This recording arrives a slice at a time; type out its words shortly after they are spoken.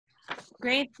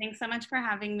Great, thanks so much for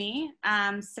having me.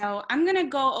 So I'm going to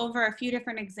go over a few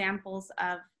different examples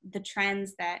of the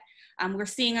trends that we're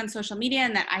seeing on social media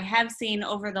and that I have seen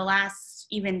over the last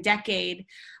even decade,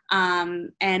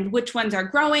 and which ones are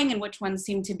growing and which ones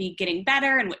seem to be getting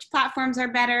better and which platforms are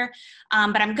better.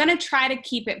 But I'm going to try to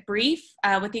keep it brief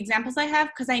with the examples I have,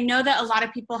 because I know that a lot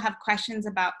of people have questions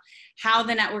about how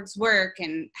the networks work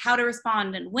and how to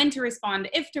respond and when to respond,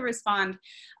 if to respond.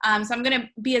 So I'm going to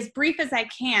be as brief as I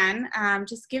can.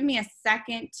 Just give me a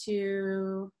second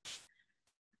to,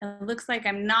 it looks like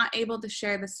I'm not able to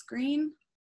share the screen.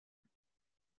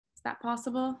 Is that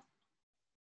possible?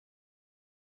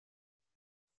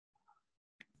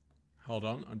 Hold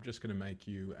on, I'm just going to make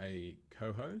you a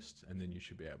co-host and then you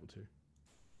should be able to.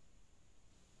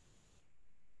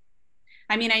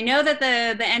 I mean, I know that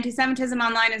the anti-Semitism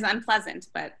online is unpleasant,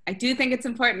 but I do think it's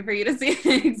important for you to see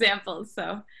the examples,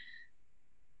 so.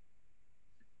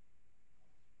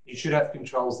 You should have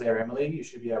controls there, Emily. You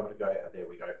should be able to go, oh, there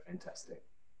we go, fantastic.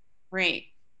 Great.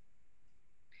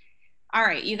 All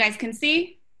right, you guys can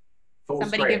see? Full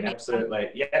screen,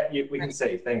 absolutely. Yeah, we can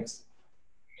see, thanks.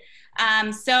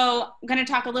 So I'm going to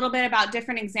talk a little bit about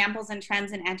different examples and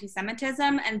trends in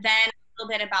anti-Semitism, and then a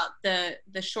little bit about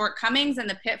the shortcomings and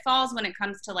the pitfalls when it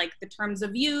comes to like the terms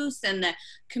of use and the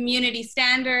community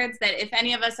standards, that if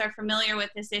any of us are familiar with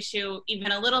this issue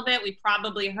even a little bit, we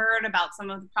probably heard about some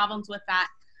of the problems with that.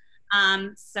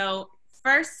 So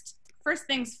first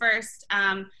things first,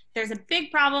 there's a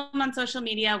big problem on social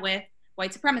media with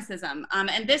white supremacism.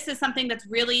 And this is something that's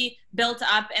really built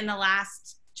up in the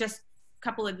last just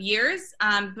couple of years,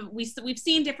 but we've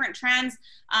seen different trends.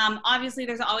 Obviously,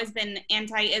 there's always been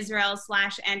anti-Israel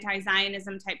 /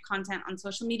 anti-Zionism type content on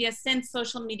social media since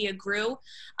social media grew.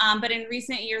 But in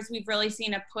recent years, we've really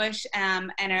seen a push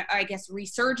and I guess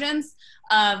resurgence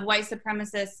of white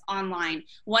supremacists online.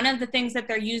 One of the things that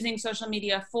they're using social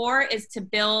media for is to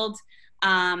build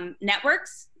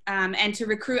networks and to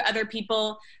recruit other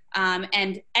people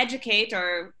and educate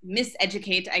or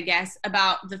miseducate, I guess,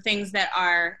 about the things that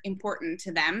are important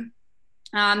to them.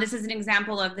 This is an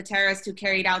example of the terrorist who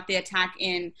carried out the attack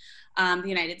in the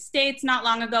United States not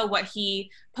long ago, what he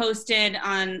posted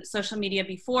on social media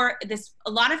before.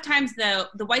 A lot of times the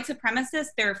white supremacists,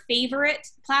 their favorite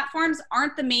platforms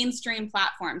aren't the mainstream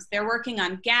platforms. They're working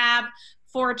on Gab,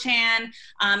 4chan,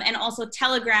 and also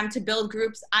Telegram to build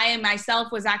groups. I myself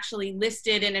was actually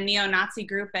listed in a neo-Nazi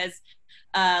group as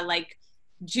like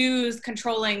Jews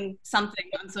controlling something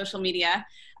on social media.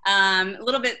 A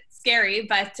little bit scary,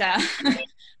 but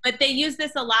but they use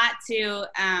this a lot to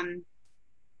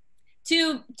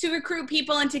recruit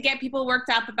people and to get people worked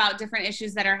up about different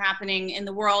issues that are happening in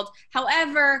the world.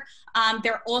 However,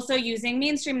 they're also using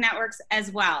mainstream networks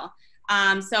as well.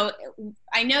 So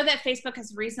I know that Facebook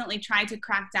has recently tried to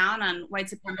crack down on white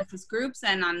supremacist groups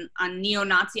and on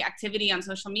neo-Nazi activity on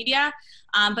social media,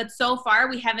 but so far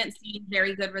we haven't seen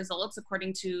very good results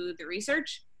according to the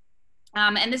research.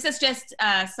 And this is just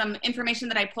some information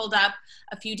that I pulled up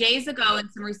a few days ago in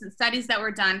some recent studies that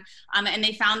were done, and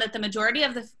they found that the majority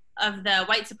of the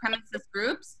white supremacist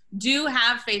groups do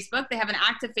have Facebook. They have an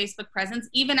active Facebook presence,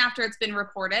 even after it's been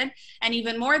reported. And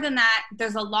even more than that,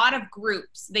 there's a lot of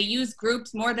groups. They use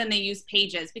groups more than they use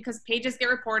pages, because pages get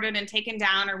reported and taken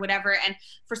down or whatever. And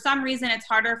for some reason, it's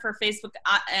harder for Facebook,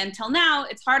 until now,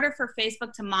 it's harder for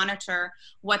Facebook to monitor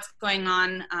what's going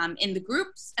on in the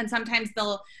groups. And sometimes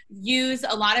they'll use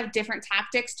a lot of different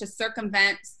tactics to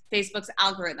circumvent Facebook's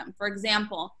algorithm. For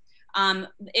example,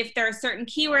 if there are certain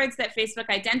keywords that Facebook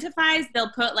identifies,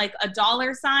 they'll put like a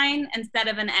 $sign instead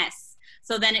of an S.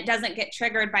 So then it doesn't get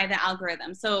triggered by the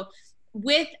algorithm. So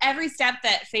with every step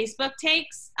that Facebook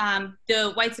takes,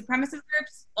 the white supremacist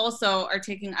groups also are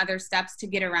taking other steps to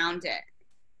get around it.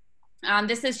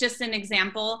 This is just an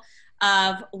example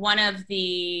of one of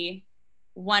the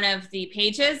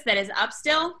pages that is up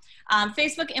still.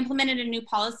 Facebook implemented a new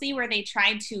policy where they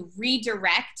tried to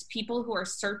redirect people who are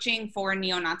searching for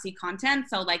neo-Nazi content.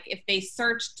 So like if they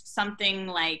searched something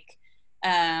like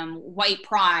white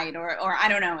pride or I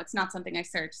don't know, it's not something I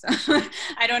searched, so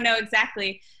I don't know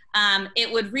exactly. It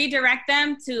would redirect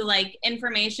them to like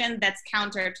information that's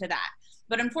counter to that.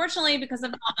 But unfortunately, because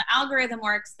of how the algorithm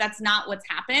works, that's not what's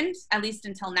happened, at least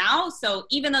until now. So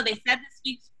even though they said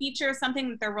this feature is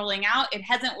something that they're rolling out, it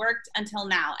hasn't worked until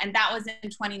now. And that was in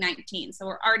 2019. So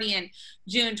we're already in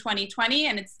June 2020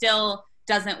 and it still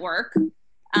doesn't work.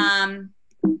 Then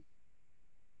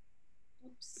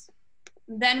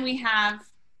we have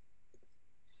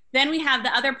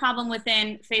the other problem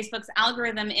within Facebook's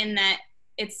algorithm, in that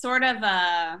it's sort of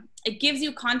it gives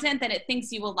you content that it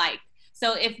thinks you will like.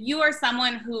 So if you are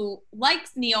someone who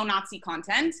likes neo-Nazi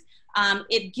content,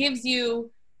 It gives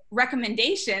you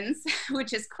recommendations,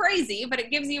 which is crazy, but it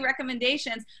gives you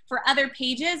recommendations for other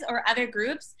pages or other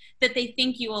groups that they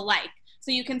think you will like.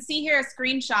 So you can see here a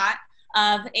screenshot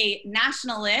of a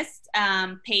nationalist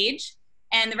page,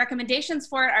 and the recommendations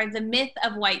for it are the myth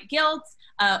of white guilt,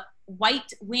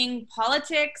 white-wing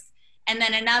politics, and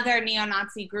then another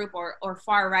neo-Nazi group or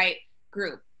far-right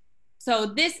group. So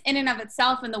this in and of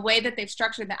itself and the way that they've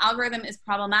structured the algorithm is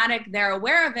problematic. They're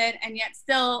aware of it, and yet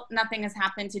still nothing has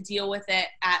happened to deal with it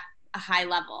at a high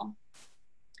level.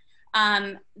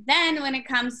 Then when it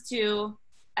comes to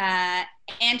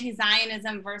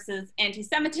anti-Zionism versus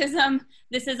anti-Semitism,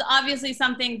 this is obviously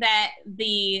something that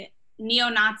the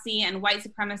neo-Nazi and white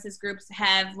supremacist groups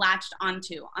have latched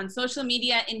onto. On social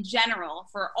media in general,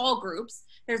 for all groups,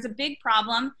 there's a big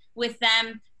problem with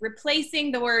them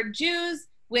replacing the word Jews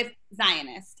with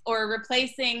Zionist, or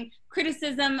replacing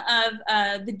criticism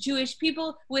of the Jewish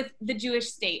people with the Jewish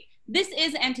state. This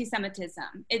is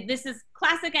anti-Semitism. This is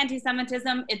classic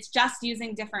anti-Semitism. It's just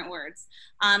using different words.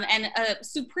 And a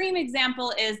supreme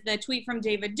example is the tweet from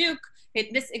David Duke.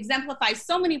 This exemplifies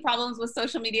so many problems with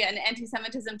social media and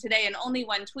anti-Semitism today in only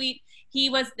one tweet. He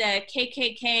was the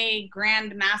KKK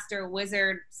Grand Master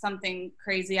Wizard, something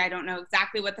crazy. I don't know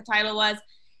exactly what the title was.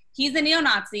 He's a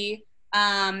neo-Nazi.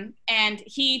 And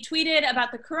he tweeted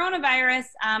about the coronavirus,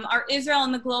 are Israel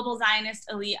and the global Zionist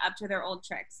elite up to their old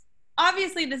tricks?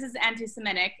 Obviously, this is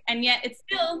anti-Semitic, and yet it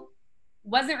still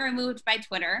wasn't removed by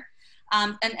Twitter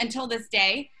until this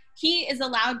day. He is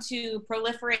allowed to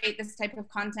proliferate this type of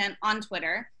content on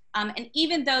Twitter. And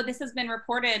even though this has been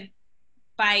reported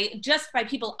by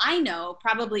people I know,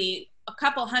 probably a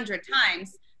couple hundred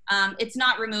times, it's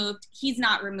not removed. He's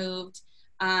not removed.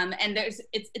 And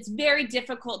it's very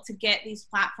difficult to get these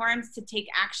platforms to take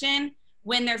action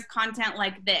when there's content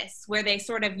like this, where they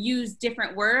sort of use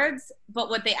different words, but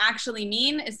what they actually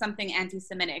mean is something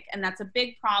anti-Semitic. And that's a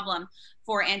big problem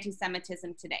for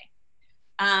anti-Semitism today.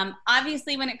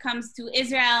 Obviously, when it comes to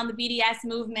Israel and the BDS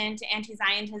movement,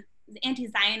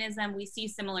 anti-Zionism, we see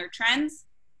similar trends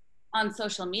on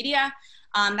social media.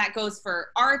 That goes for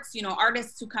arts,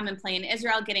 artists who come and play in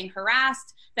Israel getting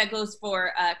harassed. That goes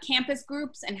for campus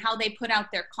groups and how they put out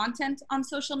their content on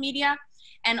social media.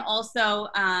 And also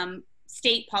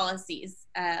state policies,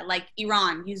 like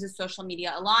Iran uses social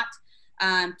media a lot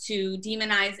to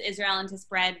demonize Israel and to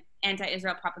spread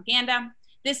anti-Israel propaganda.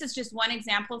 This is just one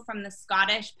example from the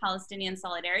Scottish Palestinian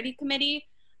Solidarity Committee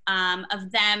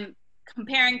of them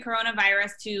comparing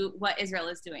coronavirus to what Israel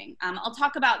is doing. I'll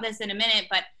talk about this in a minute,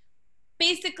 but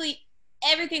basically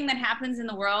everything that happens in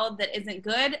the world that isn't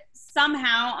good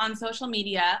somehow on social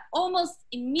media almost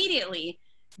immediately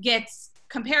gets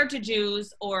compared to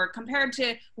Jews or compared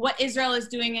to what Israel is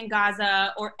doing in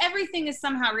Gaza, or everything is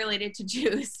somehow related to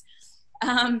Jews.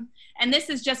 And this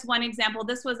is just one example.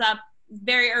 This was up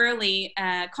very early,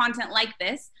 content like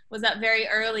this was up very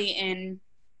early in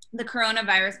the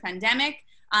coronavirus pandemic.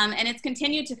 And it's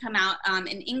continued to come out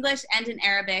in English and in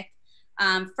Arabic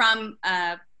from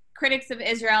critics of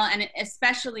Israel and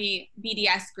especially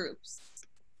BDS groups.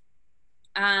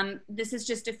 This is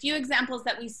just a few examples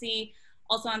that we see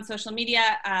also on social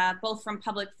media, both from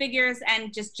public figures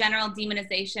and just general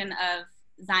demonization of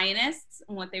Zionists,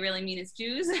 and what they really mean is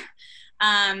Jews.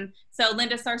 So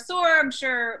Linda Sarsour, I'm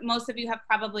sure most of you have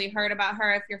probably heard about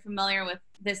her if you're familiar with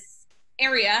this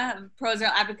area of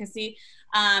pro-Israel advocacy.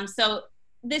 So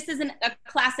this is a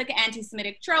classic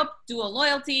anti-Semitic trope, dual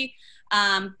loyalty,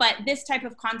 but this type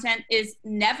of content is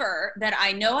never, that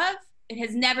I know of, it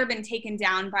has never been taken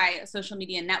down by a social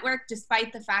media network,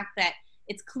 despite the fact that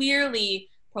it's clearly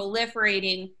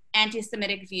proliferating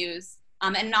anti-Semitic views.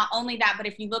 And not only that, but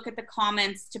if you look at the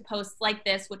comments to posts like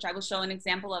this, which I will show an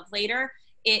example of later,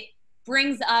 it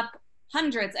brings up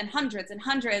hundreds and hundreds and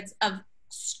hundreds of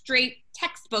straight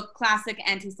textbook classic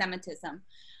anti-Semitism.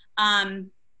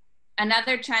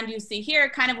 Another trend you see here,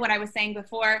 kind of what I was saying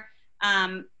before,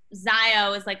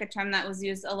 Zio is like a term that was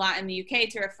used a lot in the UK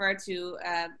to refer to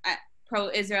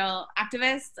pro-Israel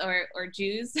activists or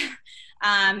Jews.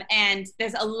 And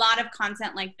there's a lot of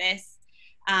content like this.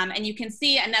 And you can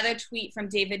see another tweet from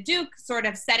David Duke sort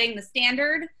of setting the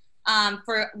standard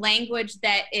for language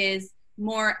that is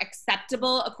more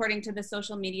acceptable according to the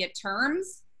social media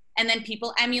terms. And then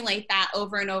people emulate that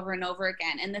over and over and over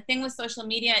again. And the thing with social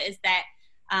media is that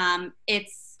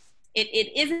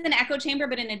it is an echo chamber,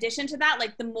 but in addition to that,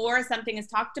 like the more something is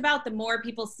talked about, the more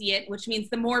people see it, which means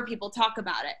the more people talk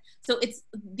about it. So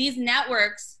these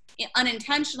networks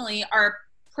unintentionally are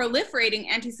proliferating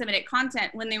anti-Semitic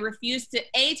content when they refuse to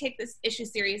A, take this issue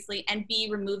seriously, and B,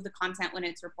 remove the content when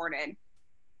it's reported.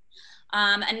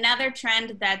 Another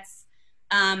trend that's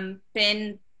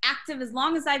been active as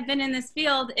long as I've been in this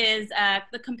field is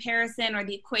the comparison or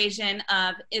the equation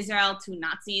of Israel to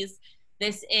Nazis.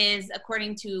 This is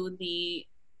according to the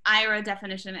AIJAC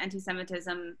definition of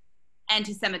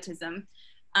antisemitism.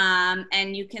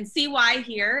 And you can see why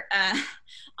here.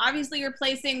 Obviously,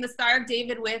 replacing the Star of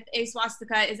David with a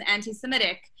swastika is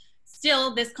anti-Semitic.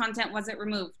 Still, this content wasn't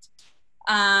removed.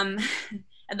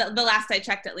 The last I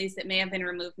checked, at least, it may have been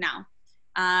removed now.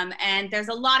 And there's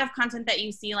a lot of content that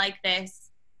you see like this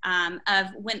of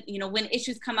when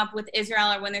issues come up with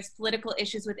Israel or when there's political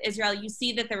issues with Israel, you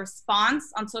see that the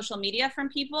response on social media from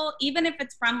people, even if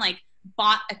it's from like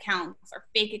bot accounts or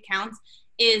fake accounts,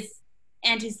 is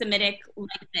anti-Semitic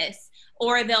like this.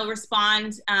 Or they'll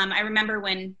respond. I remember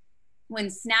when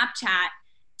Snapchat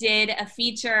did a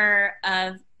feature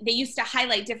of, they used to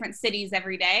highlight different cities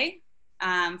every day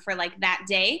for like that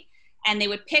day. And they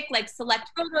would pick like select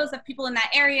photos of people in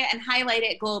that area and highlight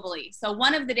it globally. So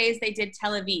one of the days they did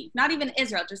Tel Aviv, not even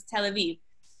Israel, just Tel Aviv.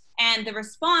 And the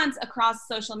response across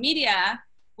social media,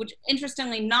 which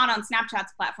interestingly not on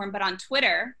Snapchat's platform, but on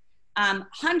Twitter,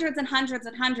 hundreds and hundreds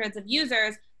and hundreds of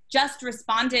users just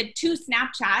responded to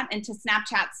Snapchat and to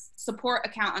Snapchat's support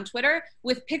account on Twitter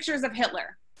with pictures of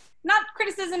Hitler. Not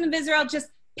criticism of Israel, just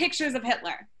pictures of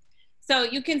Hitler. So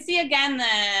you can see again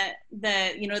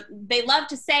they love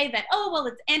to say that, oh, well,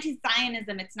 it's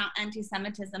anti-Zionism, it's not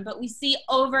anti-Semitism, but we see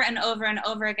over and over and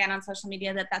over again on social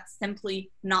media that that's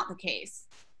simply not the case.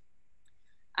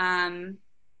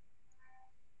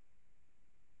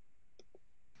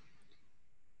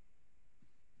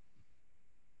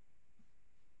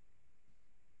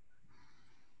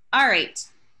 All right,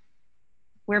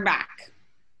 we're back.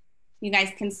 You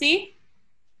guys can see?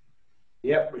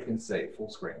 Yep, we can see full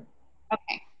screen.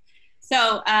 Okay,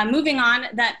 so moving on,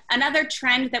 another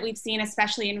trend that we've seen,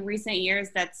 especially in recent years,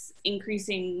 that's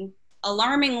increasing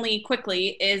alarmingly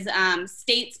quickly is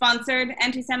state-sponsored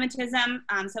anti-Semitism.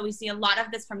 So we see a lot of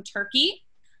this from Turkey.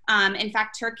 In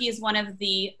fact, Turkey is one of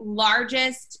the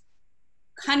largest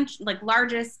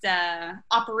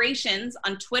operations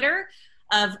on Twitter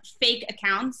of fake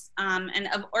accounts and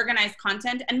of organized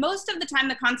content. And most of the time,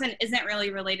 the content isn't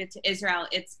really related to Israel.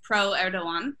 It's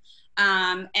pro-Erdogan.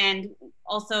 And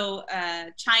also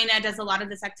China does a lot of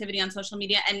this activity on social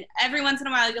media. And every once in a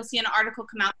while, you'll see an article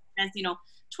come out that says,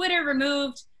 Twitter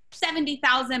removed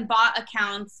 70,000 bot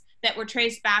accounts that were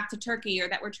traced back to Turkey or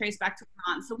that were traced back to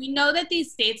Iran. So we know that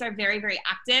these states are very, very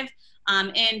active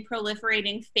in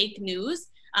proliferating fake news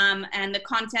and the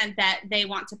content that they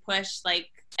want to push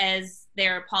as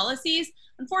their policies.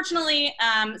 Unfortunately,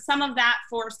 some of that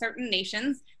for certain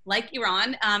nations, like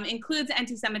Iran, includes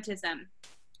anti-Semitism.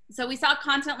 So we saw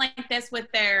content like this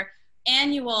with their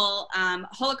annual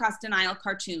Holocaust denial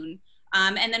cartoon.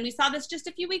 And then we saw this just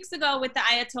a few weeks ago with the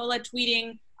Ayatollah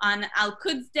tweeting on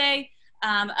Al-Quds Day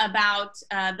about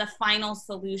the final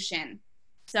solution.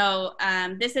 So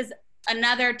this is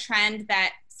another trend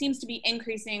that seems to be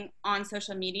increasing on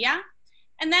social media.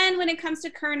 And then when it comes to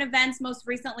current events, most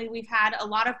recently we've had a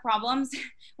lot of problems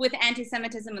with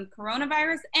anti-Semitism and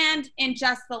coronavirus, and in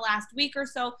just the last week or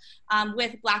so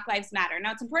with Black Lives Matter.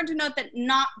 Now it's important to note that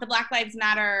not the Black Lives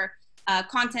Matter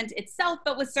content itself,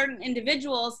 but with certain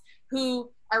individuals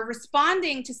who are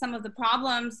responding to some of the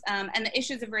problems and the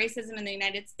issues of racism in the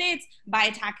United States by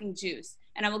attacking Jews.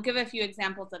 And I will give a few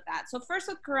examples of that. So first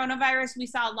with coronavirus, we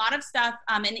saw a lot of stuff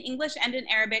in English and in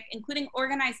Arabic, including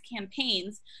organized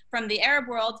campaigns from the Arab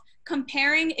world,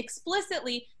 comparing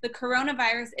explicitly the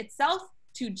coronavirus itself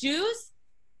to Jews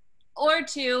or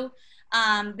to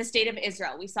the state of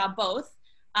Israel. We saw both.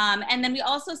 And then we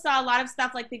also saw a lot of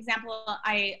stuff like the example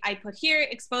I put here,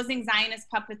 exposing Zionist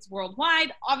puppets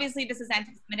worldwide. Obviously, this is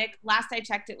anti-Semitic. Last I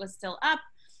checked, it was still up.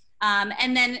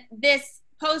 And then this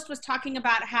post was talking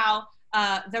about how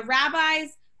the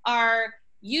rabbis are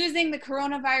using the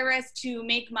coronavirus to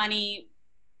make money.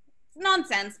 It's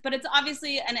nonsense, but it's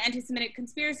obviously an anti-Semitic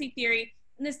conspiracy theory.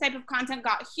 And this type of content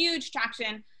got huge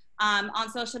traction on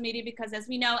social media because, as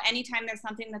we know, anytime there's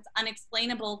something that's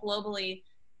unexplainable globally,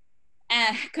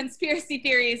 conspiracy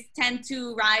theories tend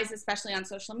to rise, especially on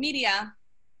social media,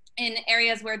 in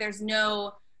areas where there's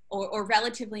no or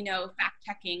relatively no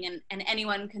fact-checking and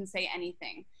anyone can say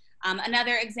anything.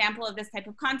 Another example of this type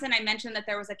of content, I mentioned that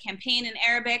there was a campaign in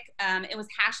Arabic. It was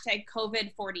hashtag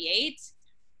COVID-48,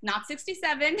 not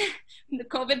 67, the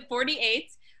COVID-48.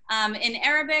 In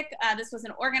Arabic, this was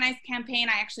an organized campaign.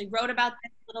 I actually wrote about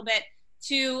this a little bit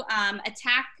to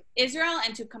attack Israel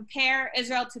and to compare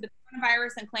Israel to the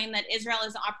coronavirus and claim that Israel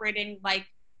is operating like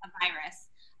a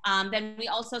virus. Then we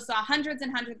also saw hundreds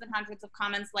and hundreds and hundreds of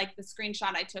comments like the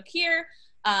screenshot I took here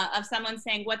of someone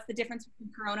saying, what's the difference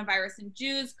between coronavirus and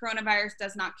Jews? Coronavirus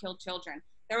does not kill children.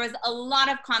 There was a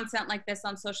lot of content like this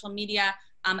on social media,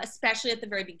 especially at the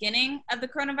very beginning of the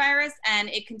coronavirus, and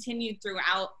it continued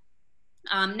throughout.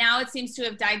 Now it seems to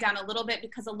have died down a little bit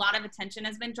because a lot of attention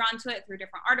has been drawn to it through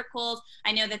different articles.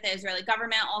 I know that the Israeli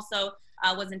government also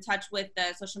was in touch with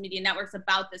the social media networks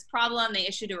about this problem. They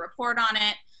issued a report on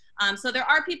it. So there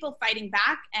are people fighting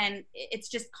back, and it's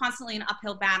just constantly an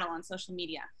uphill battle on social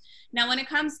media. Now, when it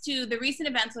comes to the recent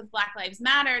events with Black Lives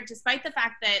Matter, despite the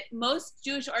fact that most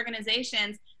Jewish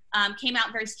organizations came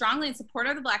out very strongly in support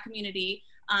of the Black community,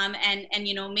 and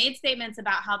you know, made statements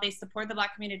about how they support the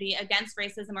Black community against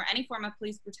racism or any form of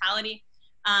police brutality.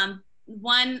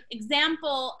 One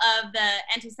example of the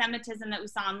anti-Semitism that we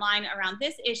saw online around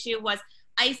this issue was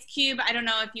Ice Cube. I don't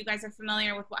know if you guys are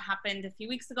familiar with what happened a few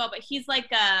weeks ago, but he's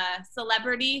like a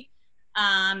celebrity,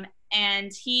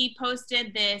 and he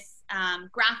posted this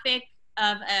graphic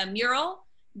of a mural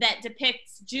that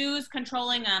depicts Jews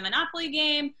controlling a Monopoly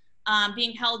game,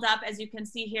 being held up, as you can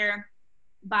see here,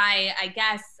 by, I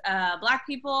guess, Black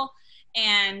people.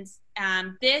 And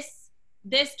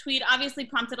this tweet obviously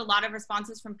prompted a lot of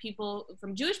responses from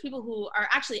Jewish people who are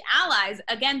actually allies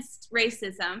against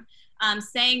racism,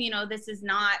 saying, you know, this is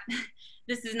not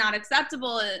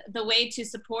acceptable. The way to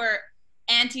support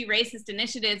anti-racist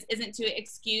initiatives isn't to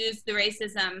excuse the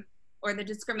racism or the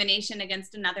discrimination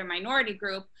against another minority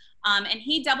group. And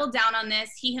he doubled down on this.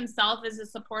 He himself is a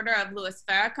supporter of Louis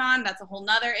Farrakhan. That's a whole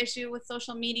nother issue with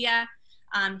social media.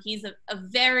 He's a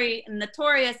very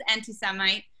notorious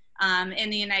anti-Semite in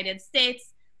the United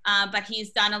States, but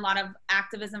he's done a lot of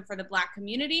activism for the Black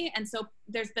community. And so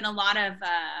there's been a lot of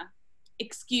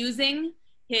excusing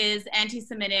his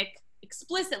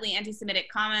explicitly anti-Semitic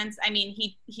comments. I mean,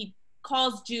 he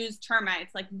calls Jews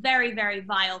termites, like very, very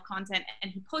vile content,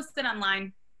 and he posts it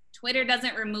online. Twitter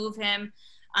doesn't remove him.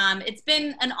 It's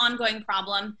been an ongoing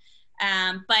problem.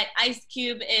 But Ice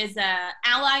Cube is an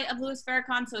ally of Louis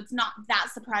Farrakhan, so it's not that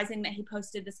surprising that he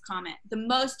posted this comment. The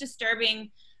most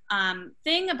disturbing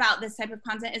thing about this type of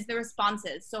content is the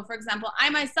responses. So for example, I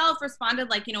myself responded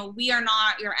like, you know, we are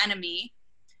not your enemy.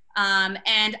 And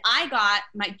I got,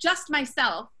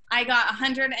 I got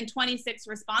 126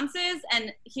 responses,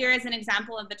 and here is an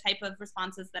example of the type of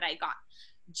responses that I got.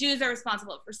 Jews are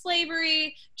responsible for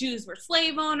slavery. Jews were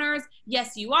slave owners.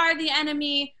 Yes, you are the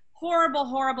enemy. Horrible,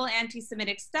 horrible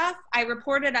anti-Semitic stuff. I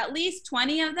reported at least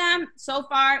 20 of them. So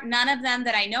far, none of them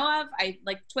that I know of.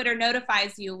 Twitter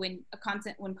notifies you when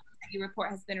content you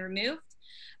report has been removed.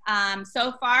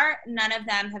 So far, none of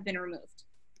them have been removed.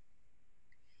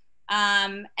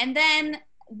 And then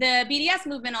the BDS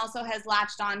movement also has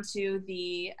latched on to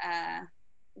the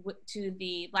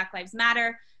Black Lives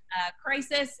Matter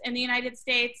crisis in the United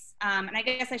States. And I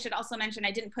guess I should also mention,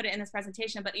 I didn't put it in this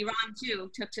presentation, but Iran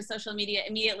too took to social media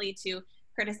immediately to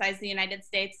criticize the United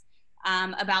States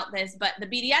about this. But the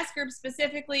BDS group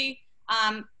specifically,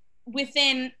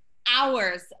 within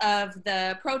hours of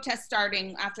the protest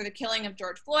starting after the killing of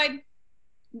George Floyd,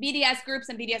 BDS groups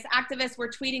and BDS activists were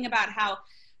tweeting about how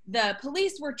the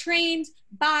police were trained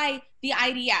by the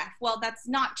IDF. Well, that's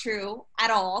not true at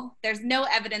all. There's no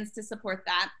evidence to support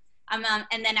that. And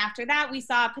then after that, we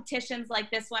saw petitions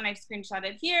like this one I've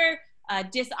screenshotted here,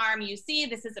 Disarm UC.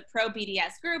 This is a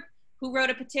pro-BDS group who wrote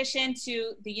a petition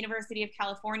to the University of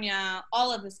California,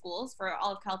 all of the schools for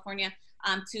all of California,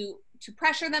 to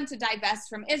pressure them to divest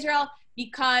from Israel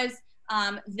because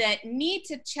the need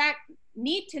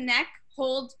to neck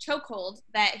hold chokehold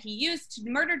that he used to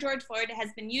murder George Floyd has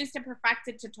been used and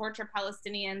perfected to torture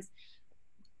Palestinians,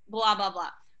 blah, blah, blah.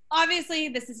 Obviously,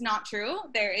 this is not true.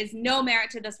 There is no merit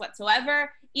to this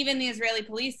whatsoever. Even the Israeli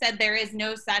police said there is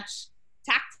no such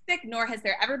tactic, nor has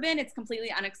there ever been. It's completely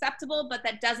unacceptable, but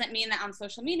that doesn't mean that on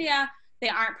social media, they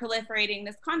aren't proliferating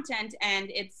this content,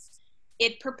 and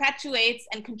it perpetuates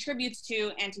and contributes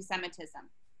to anti-Semitism.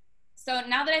 So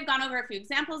now that I've gone over a few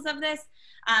examples of this,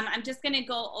 I'm just gonna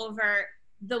go over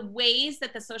the ways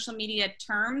that the social media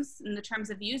terms and the terms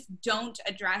of use don't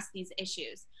address these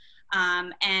issues.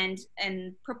 And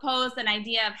propose an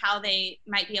idea of how they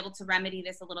might be able to remedy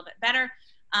this a little bit better.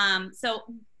 So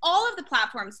all of the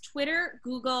platforms, Twitter,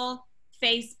 Google,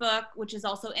 Facebook, which is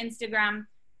also Instagram,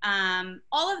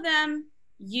 all of them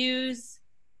use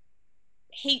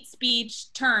hate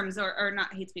speech terms, or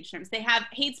not hate speech terms. They have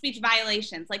hate speech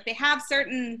violations. Like they have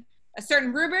a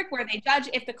certain rubric where they judge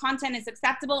if the content is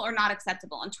acceptable or not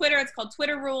acceptable. On Twitter, it's called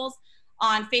Twitter rules.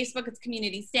 On Facebook, it's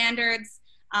community standards.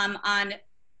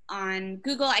 On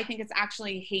Google, I think it's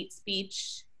actually hate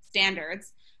speech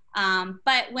standards.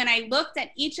 But when I looked at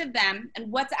each of them and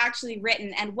what's actually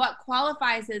written and what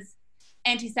qualifies as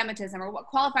anti-Semitism or what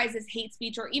qualifies as hate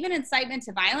speech or even incitement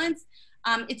to violence,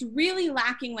 it's really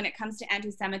lacking when it comes to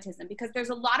anti-Semitism, because there's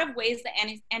a lot of ways that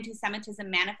anti-Semitism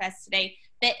manifests today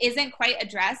that isn't quite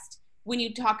addressed when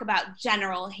you talk about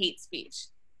general hate speech.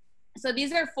 So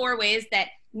these are 4 ways that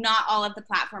not all of the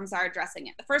platforms are addressing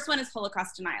it. The first one is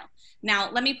Holocaust denial. Now,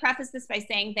 let me preface this by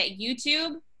saying that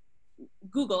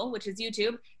Google, which is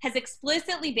YouTube, has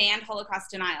explicitly banned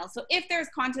Holocaust denial. So if there's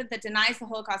content that denies the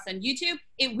Holocaust on YouTube,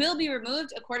 it will be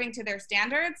removed according to their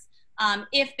standards,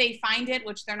 if they find it,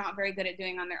 which they're not very good at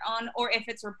doing on their own, or if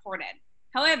it's reported.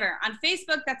 However, on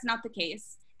Facebook, that's not the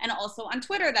case. And also on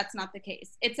Twitter, that's not the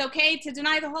case. It's okay to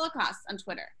deny the Holocaust on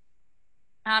Twitter.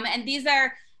 And these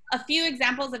are a few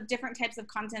examples of different types of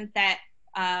content that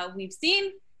we've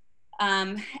seen.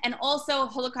 And also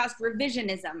Holocaust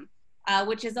revisionism,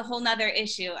 which is a whole nother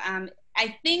issue.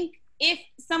 I think if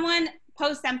someone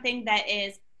posts something that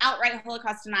is outright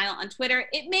Holocaust denial on Twitter,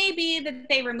 it may be that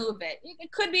they remove it.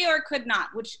 It could be or it could not,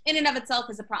 which in and of itself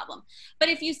is a problem. But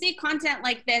if you see content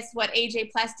like this, what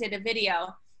AJ Pless did a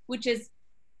video, which is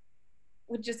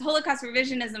Holocaust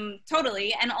revisionism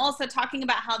totally, and also talking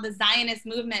about how the Zionist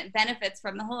movement benefits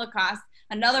from the Holocaust,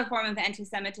 another form of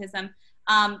anti-Semitism,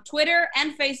 Twitter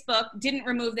and Facebook didn't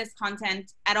remove this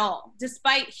content at all,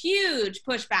 despite huge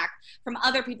pushback from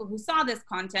other people who saw this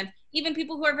content, even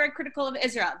people who are very critical of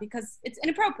Israel, because it's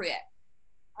inappropriate.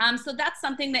 So that's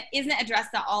something that isn't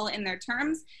addressed at all in their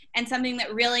terms, and something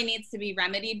that really needs to be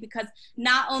remedied, because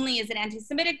not only is it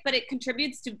anti-Semitic, but it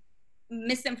contributes to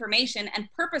misinformation and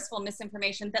purposeful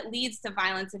misinformation that leads to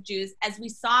violence of Jews, as we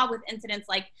saw with incidents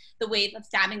like the wave of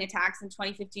stabbing attacks in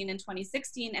 2015 and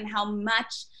 2016, and how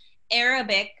much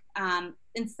Arabic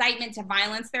incitement to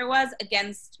violence there was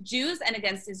against Jews and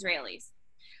against Israelis.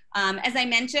 As I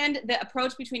mentioned, the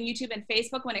approach between YouTube and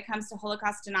Facebook when it comes to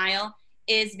Holocaust denial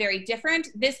is very different.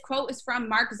 This quote is from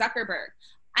Mark Zuckerberg.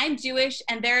 "I'm Jewish,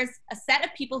 and there's a set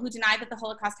of people who deny that the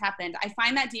Holocaust happened. I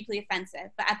find that deeply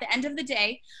offensive. But at the end of the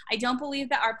day, I don't believe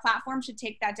that our platform should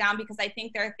take that down, because I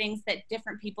think there are things that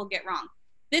different people get wrong."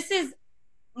 This is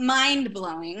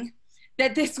mind-blowing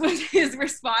that this was his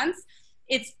response.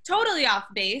 It's totally off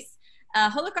base.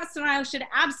 Holocaust denial should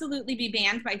absolutely be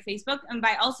banned by Facebook and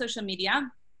by all social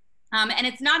media. And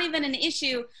it's not even an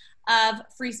issue of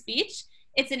free speech.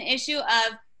 It's an issue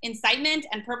of incitement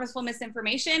and purposeful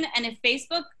misinformation. And if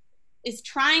Facebook is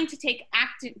trying to take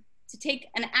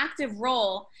an active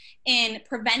role in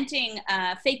preventing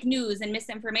fake news and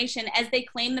misinformation, as they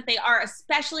claim that they are,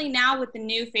 especially now with the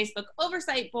new Facebook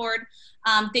Oversight Board,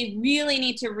 they really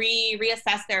need to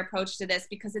reassess their approach to this,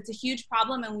 because it's a huge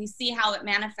problem, and we see how it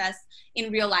manifests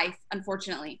in real life,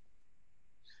 unfortunately.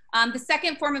 The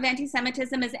second form of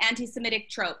anti-Semitism is anti-Semitic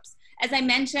tropes. As I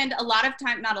mentioned, not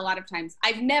a lot of times,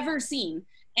 I've never seen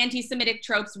anti-Semitic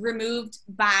tropes removed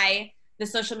by the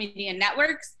social media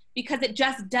networks, because it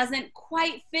just doesn't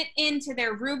quite fit into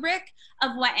their rubric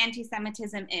of what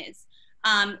anti-Semitism is.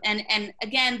 And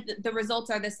again, the results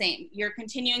are the same. You're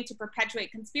continuing to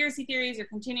perpetuate conspiracy theories, you're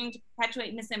continuing to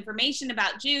perpetuate misinformation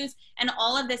about Jews, and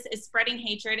all of this is spreading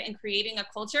hatred and creating a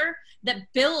culture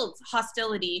that builds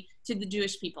hostility to the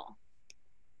Jewish people.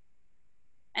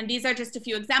 And these are just a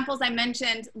few examples. I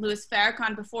mentioned Louis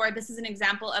Farrakhan before. This is an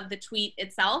example of the tweet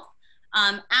itself.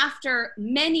 After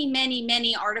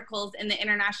many articles in the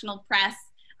international press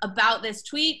about this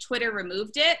tweet, Twitter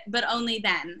removed it, but only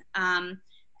then.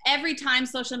 Every time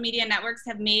social media networks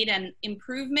have made an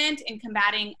improvement in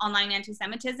combating online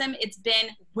anti-Semitism, it's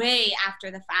been way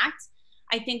after the fact.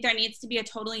 I think there needs to be a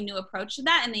totally new approach to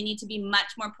that, and they need to be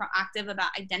much more proactive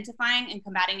about identifying and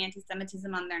combating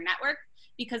anti-Semitism on their network,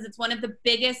 because it's one of the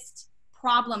biggest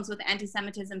problems with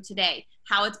anti-Semitism today,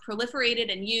 how it's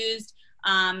proliferated and used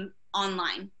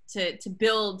online to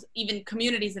build even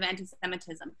communities of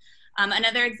anti-Semitism.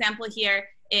 Another example here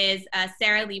is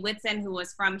Sarah Lee Whitson,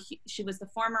 she was the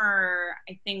former,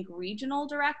 I think, regional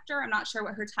director. I'm not sure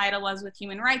what her title was with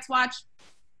Human Rights Watch.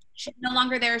 She's no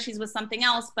longer there, she's with something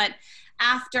else. But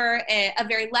after a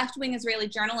very left-wing Israeli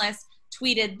journalist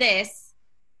tweeted this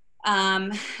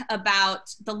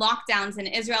about the lockdowns in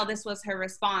Israel, this was her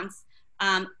response.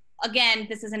 Again,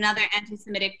 this is another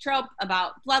anti-Semitic trope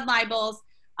about blood libels.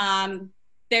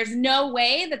 There's no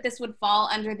way that this would fall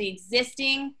under the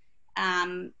existing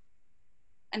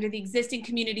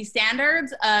community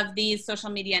standards of these social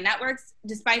media networks,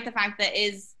 despite the fact that it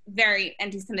is very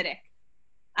anti-Semitic.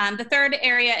 The third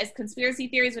area is conspiracy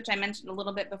theories, which I mentioned a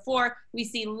little bit before. We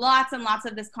see lots and lots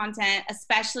of this content,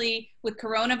 especially with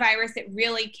coronavirus. It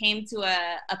really came to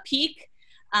a peak,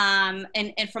 and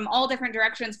from all different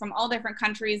directions, from all different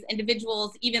countries,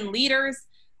 individuals, even leaders,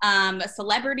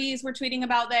 celebrities were tweeting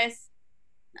about this.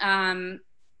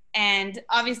 And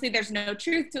obviously there's no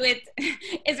truth to it.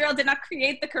 Israel did not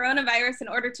create the coronavirus in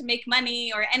order to make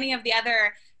money or any of the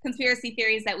other conspiracy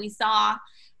theories that we saw.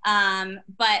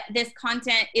 But this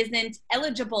content isn't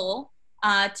eligible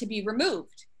to be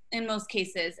removed in most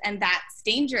cases, and that's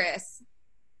dangerous.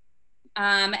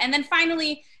 And then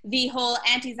finally, the whole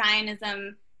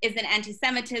anti-Zionism is an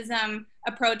anti-Semitism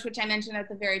approach, which I mentioned at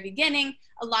the very beginning.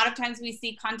 A lot of times we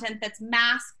see content that's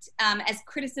masked as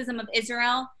criticism of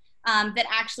Israel that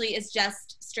actually is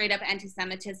just straight up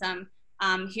anti-Semitism.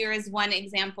 Here is one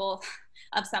example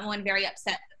of someone very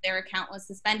upset that their account was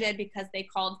suspended because they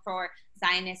called for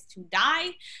Zionists to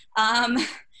die.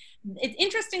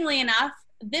 Interestingly enough,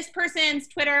 this person's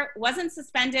Twitter wasn't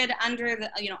suspended under the,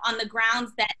 on the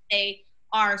grounds that they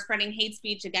are spreading hate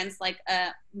speech against like a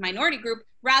minority group,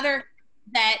 rather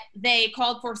that they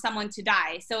called for someone to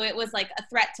die. So it was like a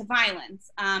threat to violence.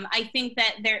 I think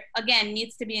that there, again,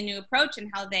 needs to be a new approach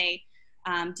in how they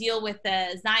deal with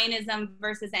the Zionism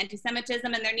versus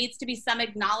anti-Semitism, and there needs to be some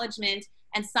acknowledgement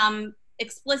and some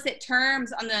explicit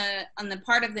terms on the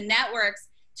part of the networks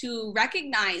to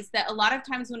recognize that a lot of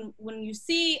times when you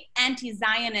see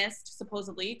anti-Zionist,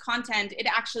 supposedly, content, it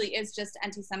actually is just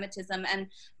anti-Semitism, and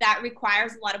that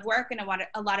requires a lot of work and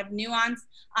a lot of nuance.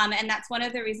 And that's one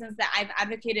of the reasons that I've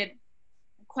advocated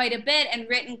quite a bit and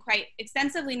written quite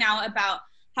extensively now about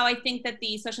how I think that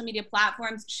the social media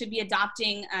platforms should be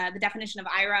adopting the definition of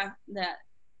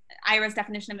IRA's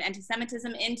definition of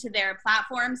anti-Semitism into their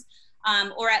platforms,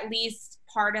 or at least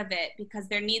part of it, because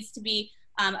there needs to be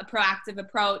a proactive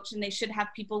approach, and they should have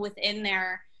people within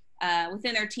their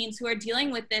teams who are dealing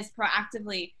with this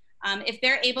proactively. If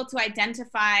they're able to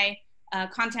identify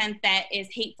content that is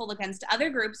hateful against other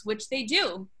groups, which they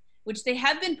do, which they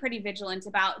have been pretty vigilant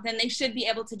about, then they should be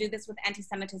able to do this with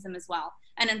anti-Semitism as well.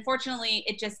 And unfortunately,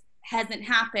 it just hasn't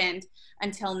happened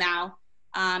until now.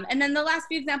 And then the last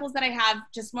few examples that I have,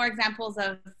 just more examples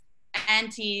of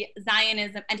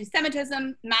anti-Zionism,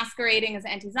 anti-Semitism masquerading as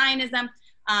anti-Zionism.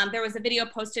 There was a video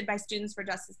posted by Students for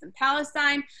Justice in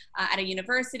Palestine at a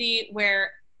university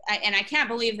where, and I can't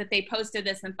believe that they posted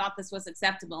this and thought this was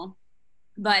acceptable,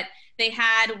 but they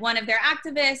had one of their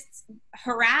activists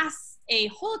harass a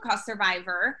Holocaust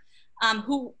survivor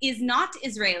who is not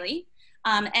Israeli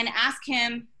and ask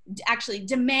him, actually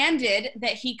demanded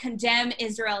that he condemn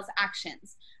Israel's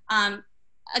actions.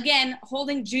 Again,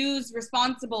 holding Jews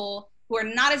responsible who are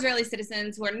not Israeli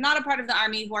citizens, who are not a part of the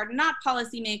army, who are not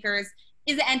policymakers,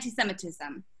 is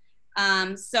anti-Semitism.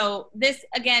 So this,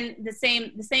 again, the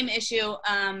same issue.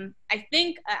 I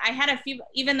think I had a few,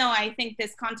 even though I think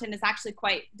this content is actually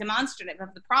quite demonstrative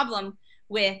of the problem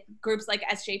with groups like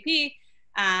SJP,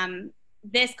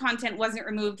 this content wasn't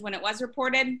removed when it was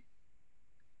reported.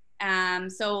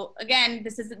 So again,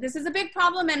 this is a big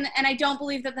problem, and I don't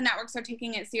believe that the networks are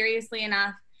taking it seriously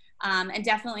enough, and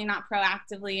definitely not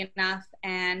proactively enough,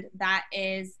 and that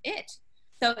is it.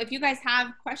 So if you guys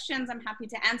have questions, I'm happy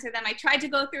to answer them. I tried to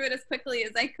go through it as quickly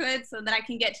as I could so that I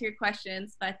can get to your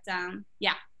questions, but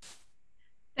yeah.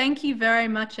 Thank you very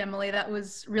much, Emily. That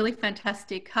was really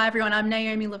fantastic. Hi, everyone. I'm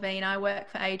Naomi Levine. I work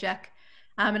for AIJAC,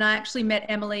 and I actually met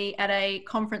Emily at a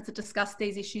conference that discussed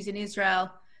these issues in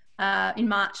Israel in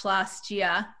March last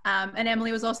year. And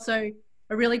Emily was also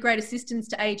a really great assistance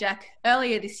to AIJAC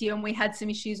earlier this year, and we had some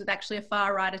issues with actually a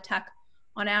far-right attack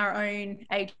on our own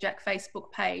AIJAC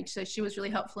Facebook page. So she was really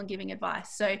helpful in giving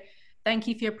advice. So thank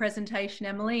you for your presentation,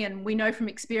 Emily. And we know from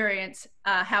experience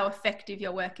how effective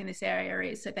your work in this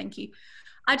area is. So thank you.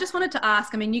 I just wanted to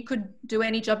ask, I mean, you could do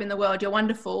any job in the world. You're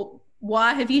wonderful.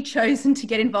 Why have you chosen to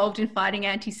get involved in fighting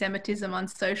anti-Semitism on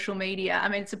social media? I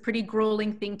mean, it's a pretty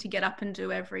grueling thing to get up and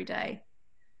do every day.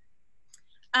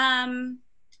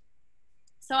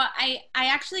 So I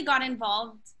actually got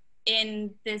involved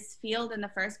in this field in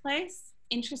the first place,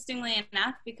 interestingly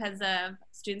enough, because of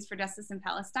Students for Justice in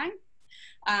Palestine.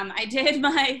 I did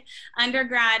my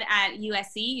undergrad at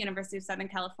USC, University of Southern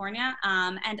California,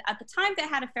 and at the time they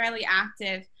had a fairly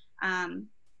active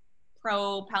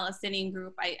pro-Palestinian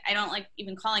group. I don't like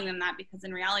even calling them that, because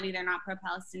in reality they're not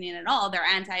pro-Palestinian at all. They're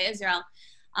anti-Israel.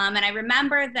 And I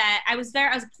remember that I was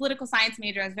a political science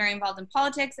major. I was very involved in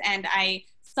politics, and I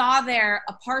saw their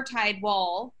apartheid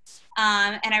wall.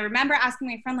 And I remember asking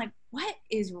my friend, like, what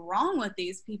is wrong with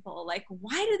these people? Like,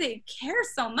 why do they care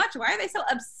so much? Why are they so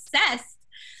obsessed?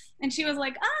 And she was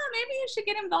like, oh, maybe you should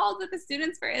get involved with the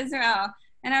Students for Israel.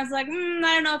 And I was like, I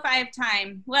don't know if I have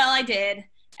time. Well, I did.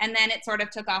 And then it sort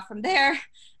of took off from there.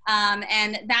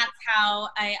 And that's how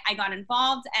I got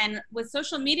involved. And with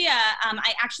social media,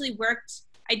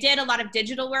 I did a lot of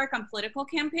digital work on political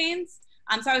campaigns.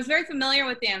 So I was very familiar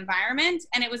with the environment.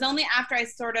 And it was only after I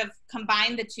sort of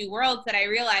combined the two worlds that I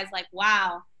realized, like,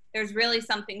 wow, there's really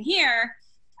something here.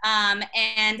 And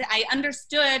I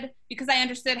understood, because I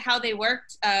understood how they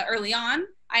worked early on,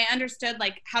 I understood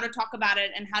like how to talk about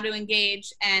it and how to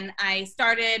engage. And I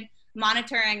started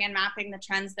monitoring and mapping the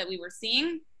trends that we were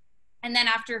seeing. And then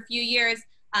after a few years,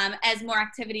 as more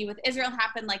activity with Israel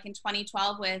happened, like in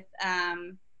 2012 with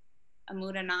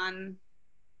Amud Anan,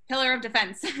 Pillar of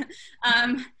Defense.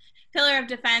 Pillar of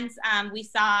Defense, we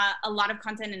saw a lot of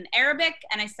content in Arabic,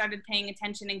 and I started paying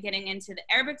attention and getting into the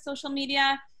Arabic social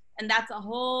media. And that's a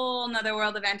whole nother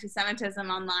world of anti-Semitism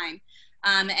online.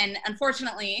 And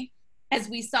unfortunately, as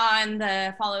we saw in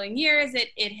the following years,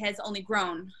 it has only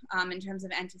grown in terms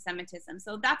of anti-Semitism.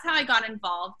 So that's how I got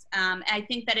involved. And I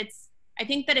think that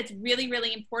it's really,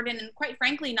 really important, and quite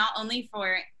frankly, not only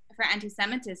for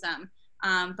anti-Semitism,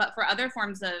 but for other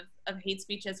forms of hate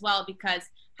speech as well, because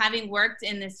having worked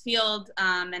in this field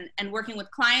and working with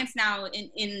clients now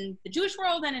in the Jewish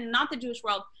world and in not the Jewish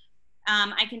world,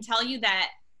 I can tell you that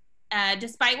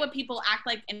despite what people act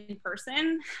like in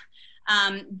person,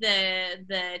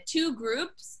 the two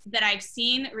groups that I've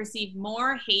seen receive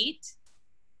more hate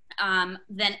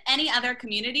than any other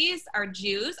communities are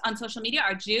Jews on social media,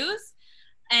 are Jews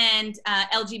and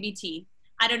LGBT.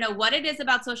 I don't know what it is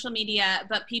about social media,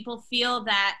 but people feel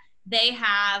that they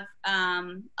have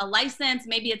a license,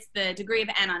 maybe it's the degree of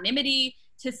anonymity,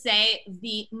 to say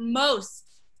the most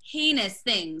heinous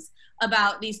things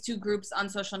about these two groups on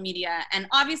social media. And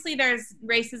obviously there's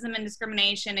racism and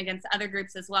discrimination against other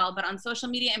groups as well, but on social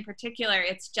media in particular,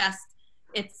 it's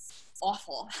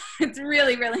awful. It's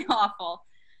really, really awful.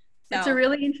 So. It's a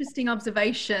really interesting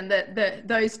observation that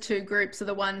those two groups are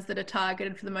the ones that are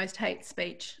targeted for the most hate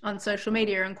speech on social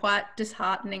media, and quite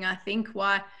disheartening, I think.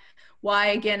 Why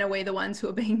again are we the ones who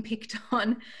are being picked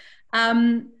on?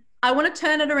 I want to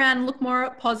turn it around and look more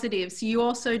at positives. You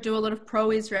also do a lot of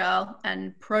pro-Israel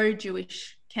and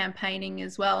pro-Jewish campaigning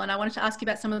as well. And I wanted to ask you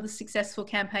about some of the successful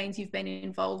campaigns you've been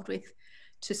involved with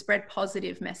to spread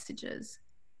positive messages.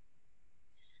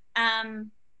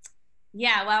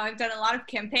 Yeah, well, I've done a lot of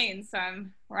campaigns, so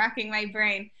I'm racking my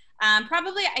brain.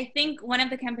 Probably, I think one of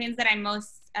the campaigns that I'm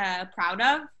most proud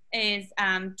of is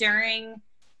during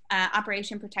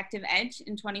Operation Protective Edge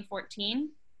in 2014.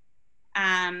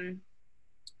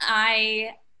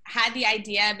 I had the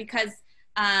idea because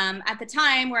at the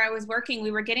time where I was working,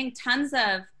 we were getting tons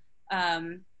of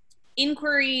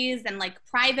inquiries and like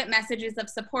private messages of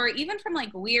support, even from like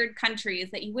weird countries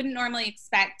that you wouldn't normally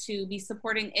expect to be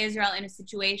supporting Israel in a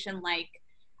situation like,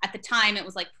 at the time it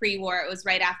was like pre-war, it was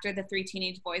right after the 3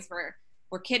 teenage boys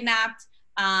were kidnapped.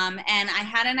 And I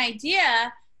had an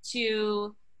idea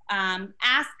to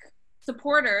ask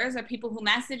supporters or people who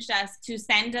messaged us to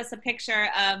send us a picture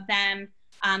of them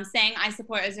saying, I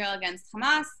support Israel against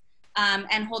Hamas,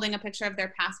 and holding a picture of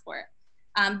their passport.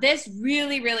 This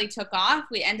really, really took off.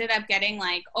 We ended up getting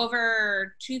like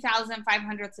over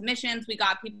 2,500 submissions. We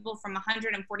got people from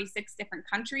 146 different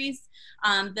countries.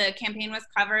 The campaign was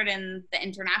covered in the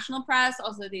international press,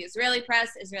 also the Israeli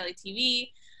press, Israeli TV.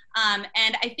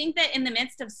 And I think that in the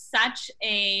midst of such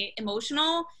a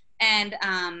emotional and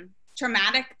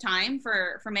traumatic time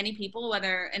for many people,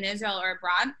 whether in Israel or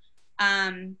abroad,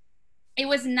 it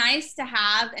was nice to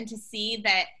have and to see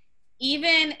that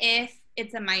even if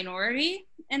it's a minority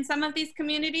in some of these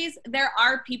communities, there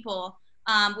are people,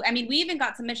 I mean, we even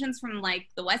got submissions from like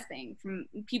the West Bank, from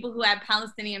people who had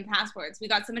Palestinian passports. We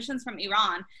got submissions from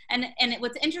Iran. And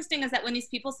what's interesting is that when these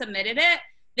people submitted it,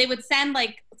 they would send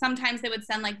like, sometimes they would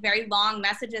send like very long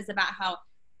messages about how,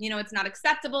 you know, it's not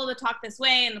acceptable to talk this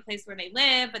way in the place where they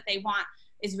live, but they want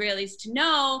Israelis to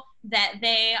know that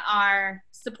they are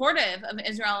supportive of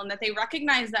Israel and that they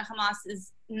recognize that Hamas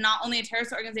is not only a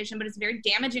terrorist organization, but it's very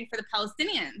damaging for the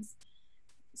Palestinians.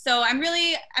 So I'm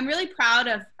really proud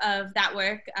of that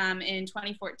work in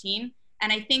 2014.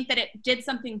 And I think that it did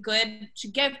something good to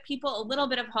give people a little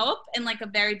bit of hope in like a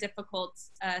very difficult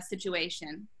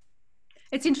situation.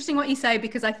 It's interesting what you say,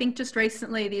 because I think just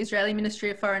recently the Israeli Ministry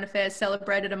of Foreign Affairs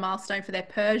celebrated a milestone for their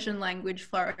Persian language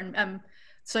foreign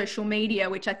social media,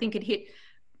 which I think had hit,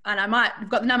 and I might have